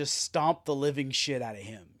competitors just stomped the living shit out of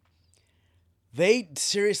him. They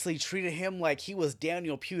seriously treated him like he was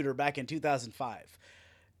Daniel Puder back in 2005.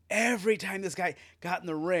 Every time this guy got in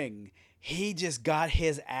the ring, he just got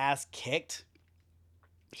his ass kicked.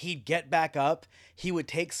 He'd get back up. He would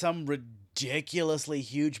take some ridiculously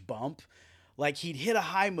huge bump. Like, he'd hit a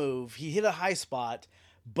high move, he'd hit a high spot,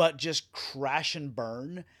 but just crash and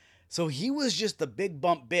burn. So he was just the big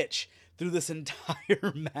bump bitch through this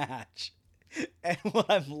entire match. And what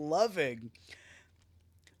I'm loving,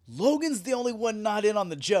 Logan's the only one not in on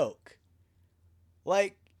the joke.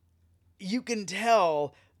 Like, you can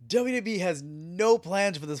tell WWE has no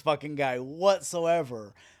plans for this fucking guy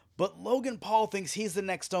whatsoever. But Logan Paul thinks he's the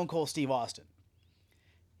next Stone Cold Steve Austin.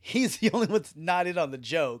 He's the only one that's not in on the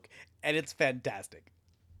joke, and it's fantastic.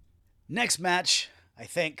 Next match, I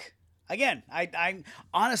think. Again, I'm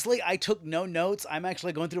honestly, I took no notes. I'm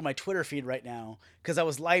actually going through my Twitter feed right now because I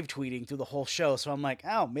was live tweeting through the whole show. So I'm like,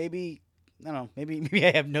 oh, maybe, I don't know, maybe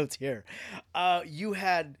I have notes here. You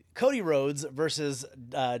had Cody Rhodes versus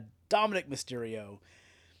Dominic Mysterio.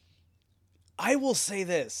 I will say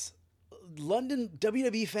this. London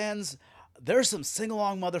WWE fans, there's some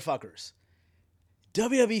sing-along motherfuckers.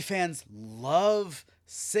 WWE fans love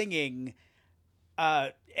singing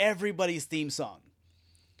everybody's theme song.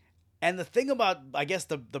 And the thing about, I guess,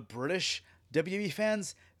 the British WWE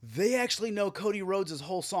fans, they actually know Cody Rhodes'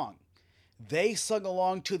 whole song. They sung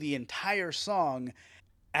along to the entire song,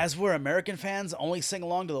 as where American fans only sing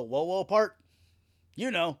along to the whoa whoa part. You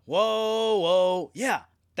know, whoa whoa. Yeah,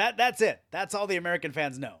 that's it. That's all the American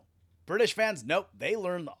fans know. British fans, nope, they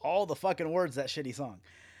learned all the fucking words of that shitty song.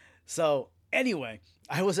 So, anyway,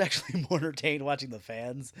 I was actually more entertained watching the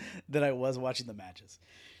fans than I was watching the matches.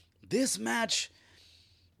 This match...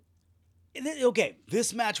 Okay,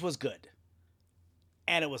 this match was good.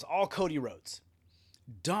 And it was all Cody Rhodes.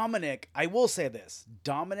 Dominic, I will say this.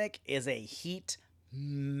 Dominic is a heat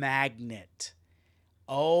magnet.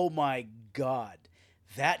 Oh my God.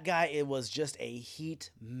 That guy, it was just a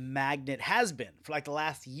heat magnet. Has been for like the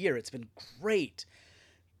last year. It's been great.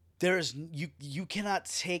 You cannot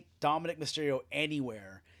take Dominic Mysterio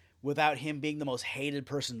anywhere without him being the most hated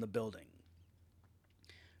person in the building.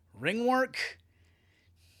 Ring work,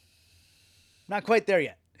 not quite there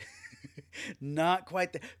yet. Not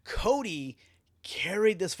quite there. Cody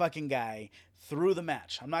carried this fucking guy through the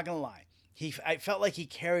match. I'm not going to lie. I felt like he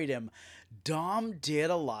carried him. Dom did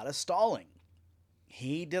a lot of stalling.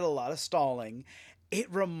 He did a lot of stalling.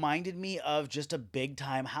 It reminded me of just a big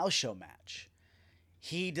time house show match.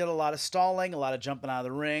 He did a lot of stalling, a lot of jumping out of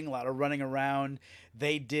the ring, a lot of running around.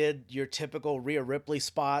 They did your typical Rhea Ripley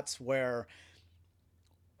spots where...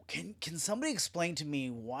 Can somebody explain to me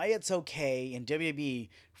why it's okay in WWE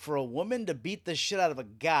for a woman to beat the shit out of a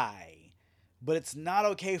guy, but it's not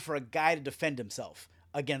okay for a guy to defend himself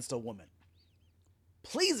against a woman?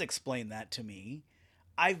 Please explain that to me.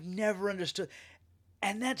 I've never understood.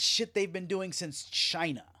 And that's shit they've been doing since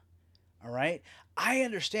China. All right? I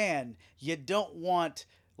understand you don't want,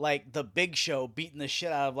 like, the Big Show beating the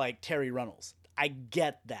shit out of, like, Terry Runnels. I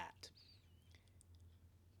get that.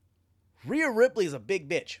 Rhea Ripley's a big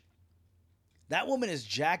bitch. That woman is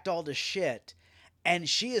jacked all to shit, and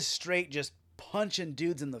she is straight just punching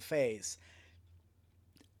dudes in the face.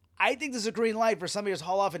 I think this is a green light for somebody to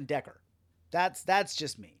haul off and deck her. That's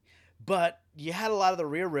just me. But you had a lot of the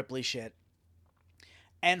Rhea Ripley shit.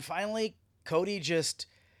 And finally, Cody just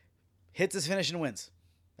hits his finish and wins.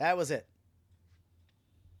 That was it.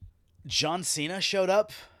 John Cena showed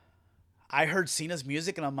up. I heard Cena's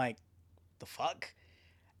music and I'm like, the fuck?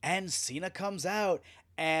 And Cena comes out.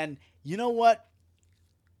 And you know what?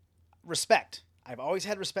 Respect. I've always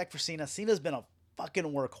had respect for Cena. Cena's been a fucking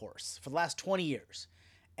workhorse for the last 20 years.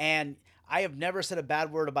 And I have never said a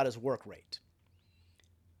bad word about his work rate.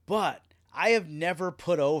 But I have never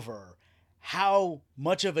put over how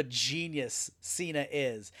much of a genius Cena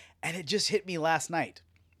is. And it just hit me last night.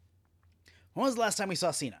 When was the last time we saw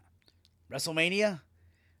Cena? WrestleMania?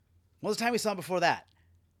 When was the time we saw him before that?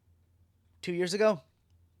 2 years ago?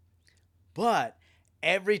 But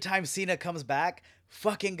every time Cena comes back,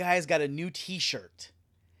 fucking guy's got a new t-shirt.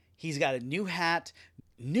 He's got a new hat,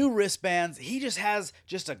 new wristbands. He just has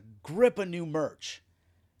just a grip of new merch.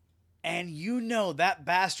 And you know that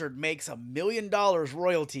bastard makes $1 million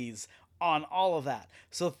royalties on all of that.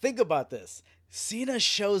 So think about this. Cena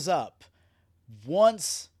shows up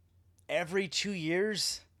once every 2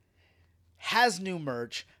 years, has new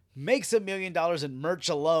merch, makes $1 million in merch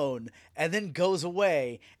alone, and then goes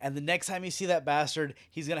away. And the next time you see that bastard,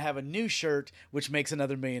 he's going to have a new shirt, which makes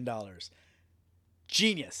another $1 million.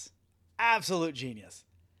 Genius. Absolute genius.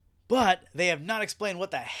 But they have not explained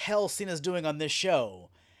what the hell Cena's doing on this show.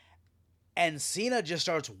 And Cena just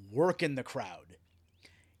starts working the crowd.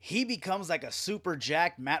 He becomes like a super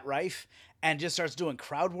jacked Matt Rife and just starts doing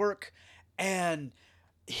crowd work. And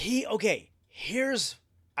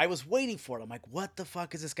I was waiting for it. I'm like, what the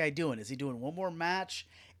fuck is this guy doing? Is he doing one more match?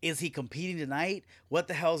 Is he competing tonight? What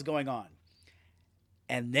the hell is going on?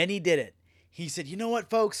 And then he did it. He said, you know what,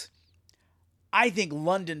 folks? I think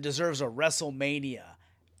London deserves a WrestleMania.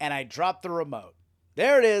 And I dropped the remote.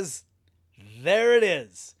 There it is. There it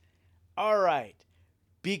is. All right.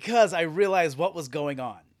 Because I realized what was going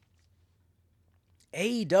on.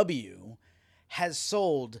 AEW has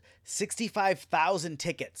sold 65,000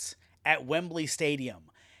 tickets at Wembley Stadium.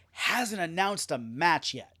 Hasn't announced a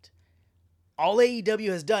match yet. All AEW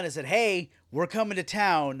has done is said, hey, we're coming to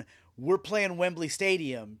town. We're playing Wembley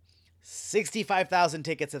Stadium. 65,000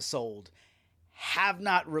 tickets have sold. Have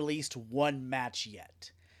not released one match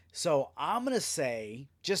yet. So I'm going to say,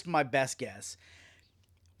 just my best guess,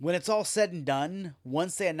 when it's all said and done,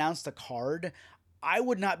 once they announce the card, I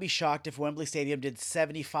would not be shocked if Wembley Stadium did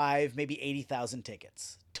 75, maybe 80,000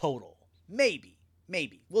 tickets total. Maybe.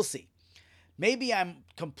 We'll see. Maybe I'm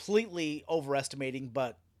completely overestimating,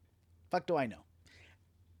 but fuck do I know.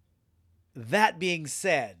 That being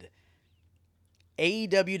said,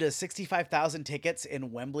 AEW does 65,000 tickets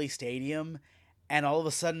in Wembley Stadium, and all of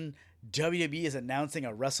a sudden, WWE is announcing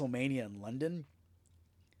a WrestleMania in London?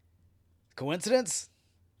 Coincidence?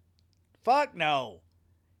 Fuck no.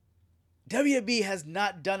 WWE has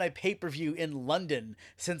not done a pay-per-view in London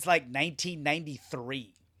since like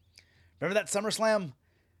 1993. Remember that SummerSlam?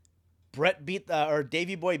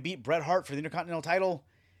 Davey Boy beat Bret Hart for the Intercontinental title.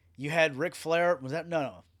 You had Ric Flair. Was that?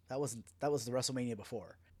 No. That was the WrestleMania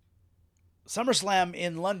before. SummerSlam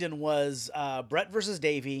in London was Bret versus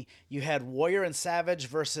Davey. You had Warrior and Savage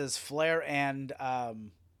versus Flair and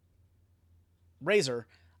Razor,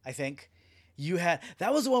 I think.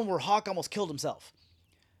 That was the one where Hawk almost killed himself.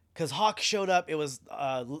 Because Hawk showed up. It was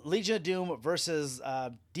Legion of Doom versus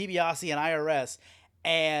DiBiase and IRS.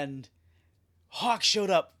 And Hawk showed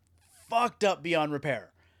up fucked up beyond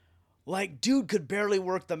repair. Like, dude could barely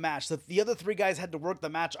work the match. The other three guys had to work the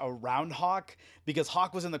match around Hawk because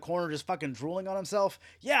Hawk was in the corner just fucking drooling on himself.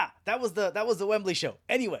 Yeah, that was the Wembley show.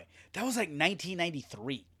 Anyway, that was like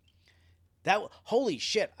 1993. Holy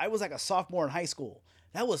shit, I was like a sophomore in high school.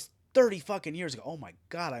 That was 30 fucking years ago. Oh my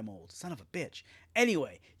god, I'm old. Son of a bitch.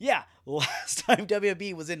 Anyway, yeah, last time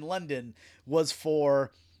WWE was in London was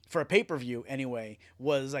for a pay-per-view anyway,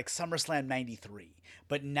 was like SummerSlam 93.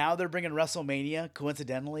 But now they're bringing WrestleMania,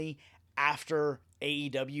 coincidentally, after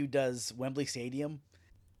AEW does Wembley Stadium.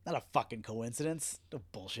 Not a fucking coincidence. Don't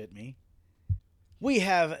bullshit me. We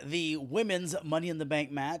have the women's Money in the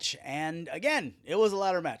Bank match, and again, it was a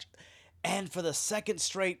ladder match. And for the second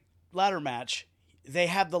straight ladder match, they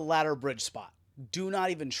have the ladder bridge spot. Do not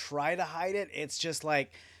even try to hide it. It's just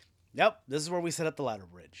like, yep, this is where we set up the ladder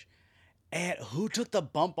bridge. And who took the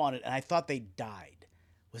bump on it? And I thought they died.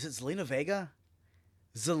 Was it Zelina Vega?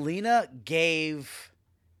 Zelina gave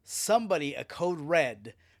somebody a code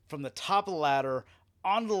red from the top of the ladder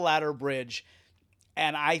onto the ladder bridge,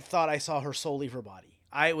 and I thought I saw her soul leave her body.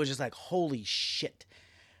 I was just like, holy shit.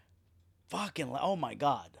 Fucking, oh my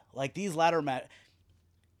god. Like, these ladder match.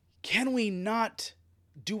 Do we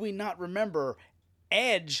not remember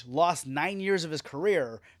Edge lost 9 years of his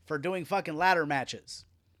career for doing fucking ladder matches?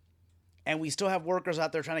 and we still have workers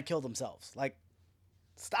out there trying to kill themselves. Like,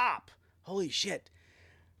 stop. Holy shit.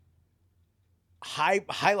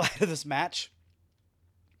 Highlight of this match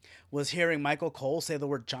was hearing Michael Cole say the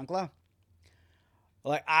word chancla.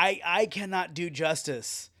 Like, I cannot do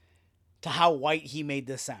justice to how white he made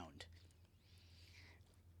this sound.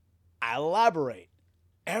 I elaborate.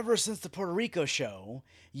 Ever since the Puerto Rico show,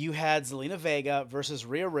 you had Zelina Vega versus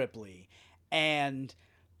Rhea Ripley, and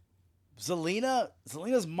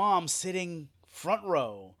Zelina's mom sitting front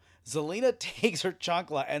row. Zelina takes her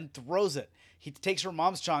chancla and throws it. He takes her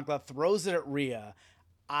mom's chancla, throws it at Rhea.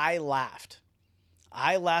 I laughed.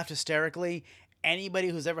 I laughed hysterically. Anybody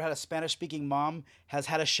who's ever had a Spanish-speaking mom has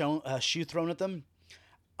had a shoe thrown at them.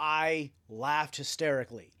 I laughed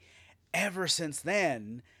hysterically. Ever since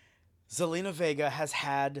then, Zelina Vega has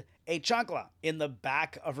had a chancla in the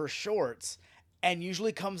back of her shorts and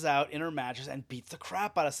usually comes out in her matches and beats the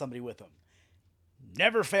crap out of somebody with them.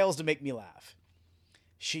 Never fails to make me laugh.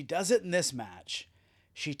 She does it in this match.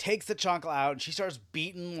 She takes the chancla out and she starts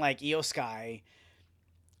beating like Io Sky.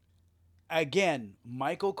 Again,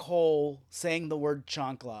 Michael Cole saying the word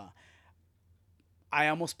chancla. I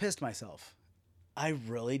almost pissed myself. I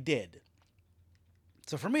really did.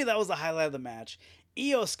 So for me, that was the highlight of the match.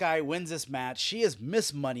 Io Sky wins this match. She is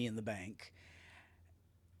Miss Money in the Bank.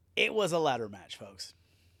 It was a ladder match, folks.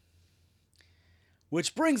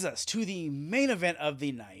 Which brings us to the main event of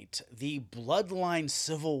the night, the Bloodline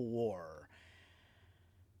Civil War.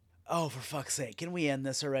 Oh, for fuck's sake, can we end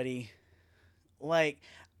this already? Like,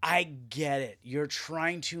 I get it. You're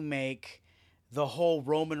trying to make the whole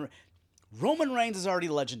Roman Reigns is already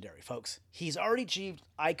legendary, folks. He's already achieved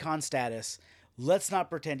icon status. Let's not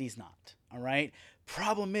pretend he's not, all right?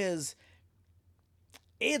 Problem is,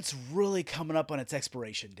 it's really coming up on its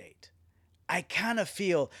expiration date. I kind of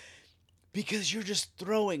feel, because you're just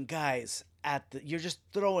throwing guys you're just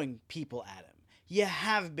throwing people at him. You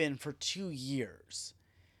have been for 2 years.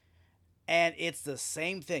 And it's the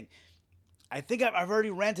same thing. I think I've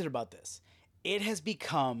already ranted about this. It has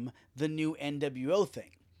become the new NWO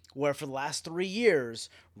thing, where for the last 3 years,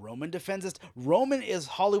 Roman defends his... Roman is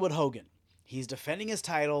Hollywood Hogan. He's defending his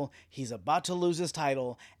title, he's about to lose his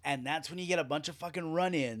title, and that's when you get a bunch of fucking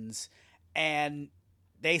run-ins, and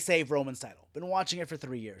they save Roman's title. Been watching it for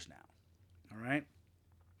 3 years now. Alright?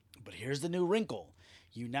 But here's the new wrinkle.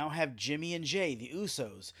 You now have Jimmy and Jay, the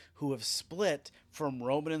Usos, who have split from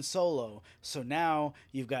Roman and Solo. So now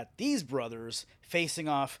you've got these brothers facing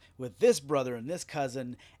off with this brother and this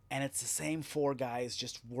cousin, and it's the same 4 guys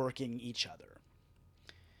just working each other.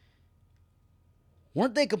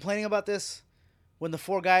 Weren't they complaining about this when the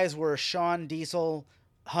 4 guys were Shawn, Diesel,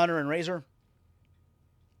 Hunter, and Razor?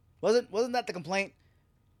 Wasn't that the complaint?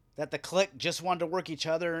 That the Clique just wanted to work each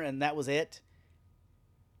other and that was it?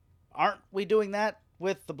 Aren't we doing that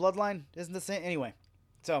with the Bloodline? Isn't the same? Anyway,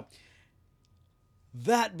 so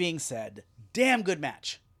that being said, damn good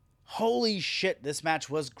match. Holy shit, this match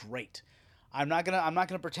was great. I'm not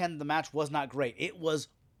gonna pretend the match was not great. It was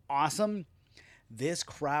awesome. This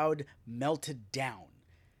crowd melted down.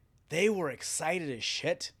 They were excited as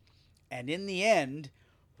shit. And in the end,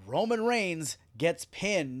 Roman Reigns gets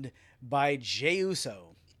pinned by Jey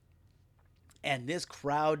Uso. And this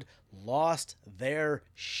crowd lost their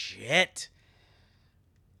shit.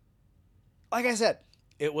 Like I said,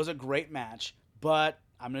 it was a great match, but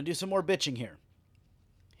I'm going to do some more bitching here.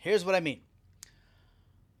 Here's what I mean.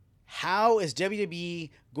 How is WWE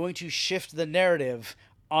going to shift the narrative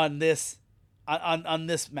on this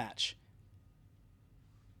match?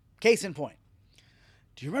 Case in point.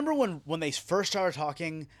 Do you remember when they first started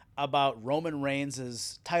talking about Roman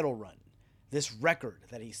Reigns' title run? This record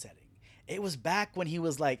that he's setting. It was back when he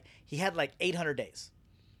had 800 days.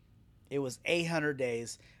 It was 800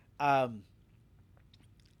 days.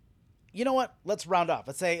 You know what? Let's round off.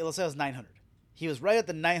 Let's say it was 900. He was right at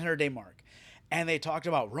the 900 day mark. And they talked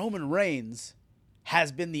about Roman Reigns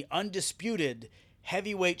has been the undisputed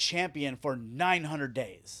heavyweight champion for 900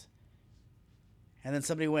 days. And then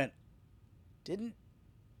somebody went, didn't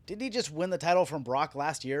he just win the title from Brock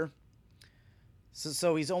last year?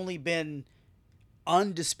 So he's only been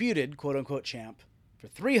undisputed, quote unquote, champ for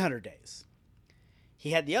 300 days.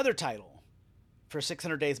 He had the other title for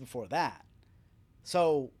 600 days before that.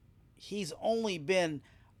 So he's only been,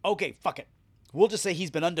 okay, fuck it. We'll just say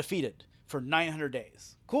he's been undefeated for 900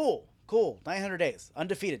 days. Cool. 900 days.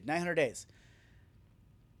 Undefeated, 900 days.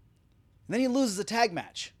 And then he loses a tag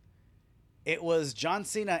match. It was John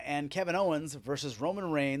Cena and Kevin Owens versus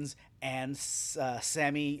Roman Reigns and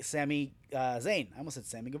Sami Zayn. I almost said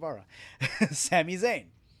Sammy Guevara. Sami Zayn.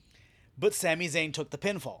 But Sami Zayn took the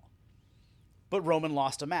pinfall. But Roman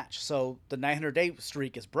lost a match. So the 900-day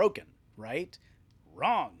streak is broken. right?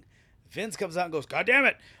 Wrong. Vince comes out and goes, God damn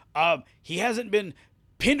it. He hasn't been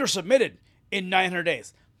pinned or submitted in 900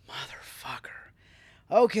 days. Motherfucker.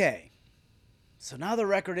 Okay. So now the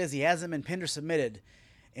record is he hasn't been pinned or submitted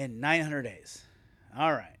in 900 days.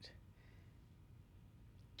 All right.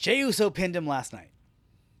 Jey Uso pinned him last night.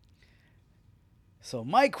 So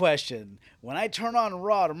my question, when I turn on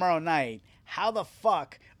Raw tomorrow night, how the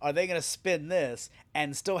fuck are they going to spin this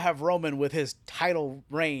and still have Roman with his title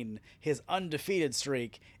reign, his undefeated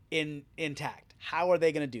streak intact? How are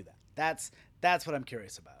they going to do that? That's what I'm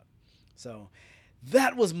curious about. So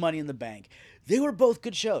that was Money in the Bank. They were both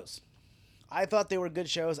good shows. I thought they were good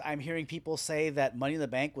shows. I'm hearing people say that Money in the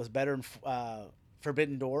Bank was better than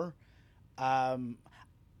Forbidden Door.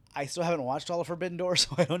 I still haven't watched all of Forbidden Door,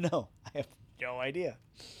 so I don't know. I have no idea.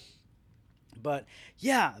 But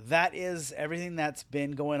yeah, that is everything that's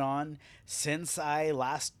been going on since I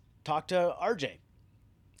last talked to RJ.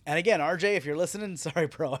 And again, RJ, if you're listening, sorry,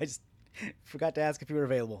 bro. I just forgot to ask if you were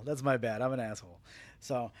available. That's my bad. I'm an asshole.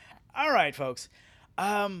 So, all right, folks.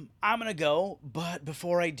 I'm going to go. But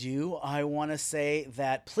before I do, I want to say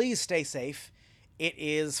that please stay safe. It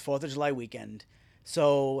is 4th of July weekend.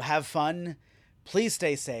 So have fun. Please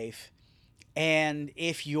stay safe. And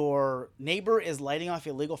if your neighbor is lighting off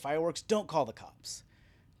illegal fireworks, don't call the cops.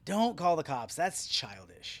 Don't call the cops. That's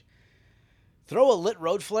childish. Throw a lit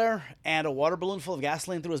road flare and a water balloon full of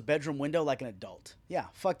gasoline through his bedroom window like an adult. Yeah,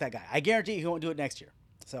 fuck that guy. I guarantee he won't do it next year.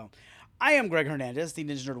 So, I am Greg Hernandez, the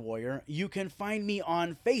Ninja Nerd Warrior. You can find me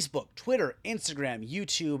on Facebook, Twitter, Instagram,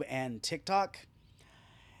 YouTube, and TikTok.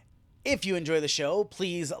 If you enjoy the show,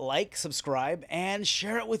 please like, subscribe, and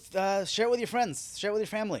share it with your friends. Share it with your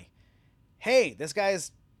family. Hey, this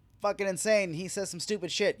guy's fucking insane. He says some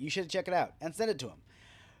stupid shit. You should check it out and send it to him.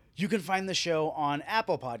 You can find the show on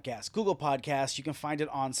Apple Podcasts, Google Podcasts. You can find it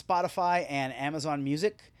on Spotify and Amazon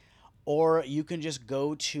Music. Or you can just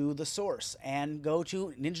go to the source and go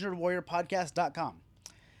to ninjanerdwarriorpodcast.com.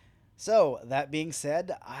 So, that being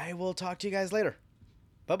said, I will talk to you guys later.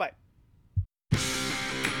 Bye-bye.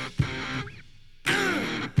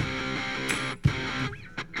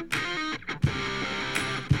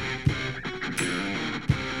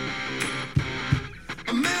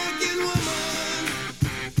 American woman,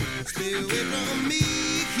 stay away from me.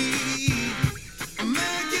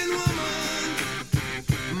 American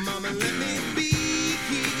woman, mama, let me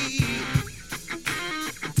be.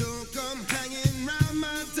 Don't come hanging round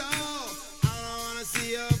my door. I don't wanna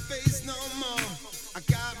see your face no more. I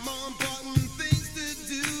got more important things to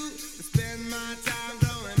do than spend my time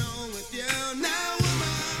going on with you now,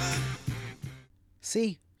 woman.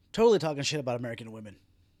 See? Totally talking shit about American women.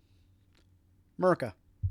 Merca.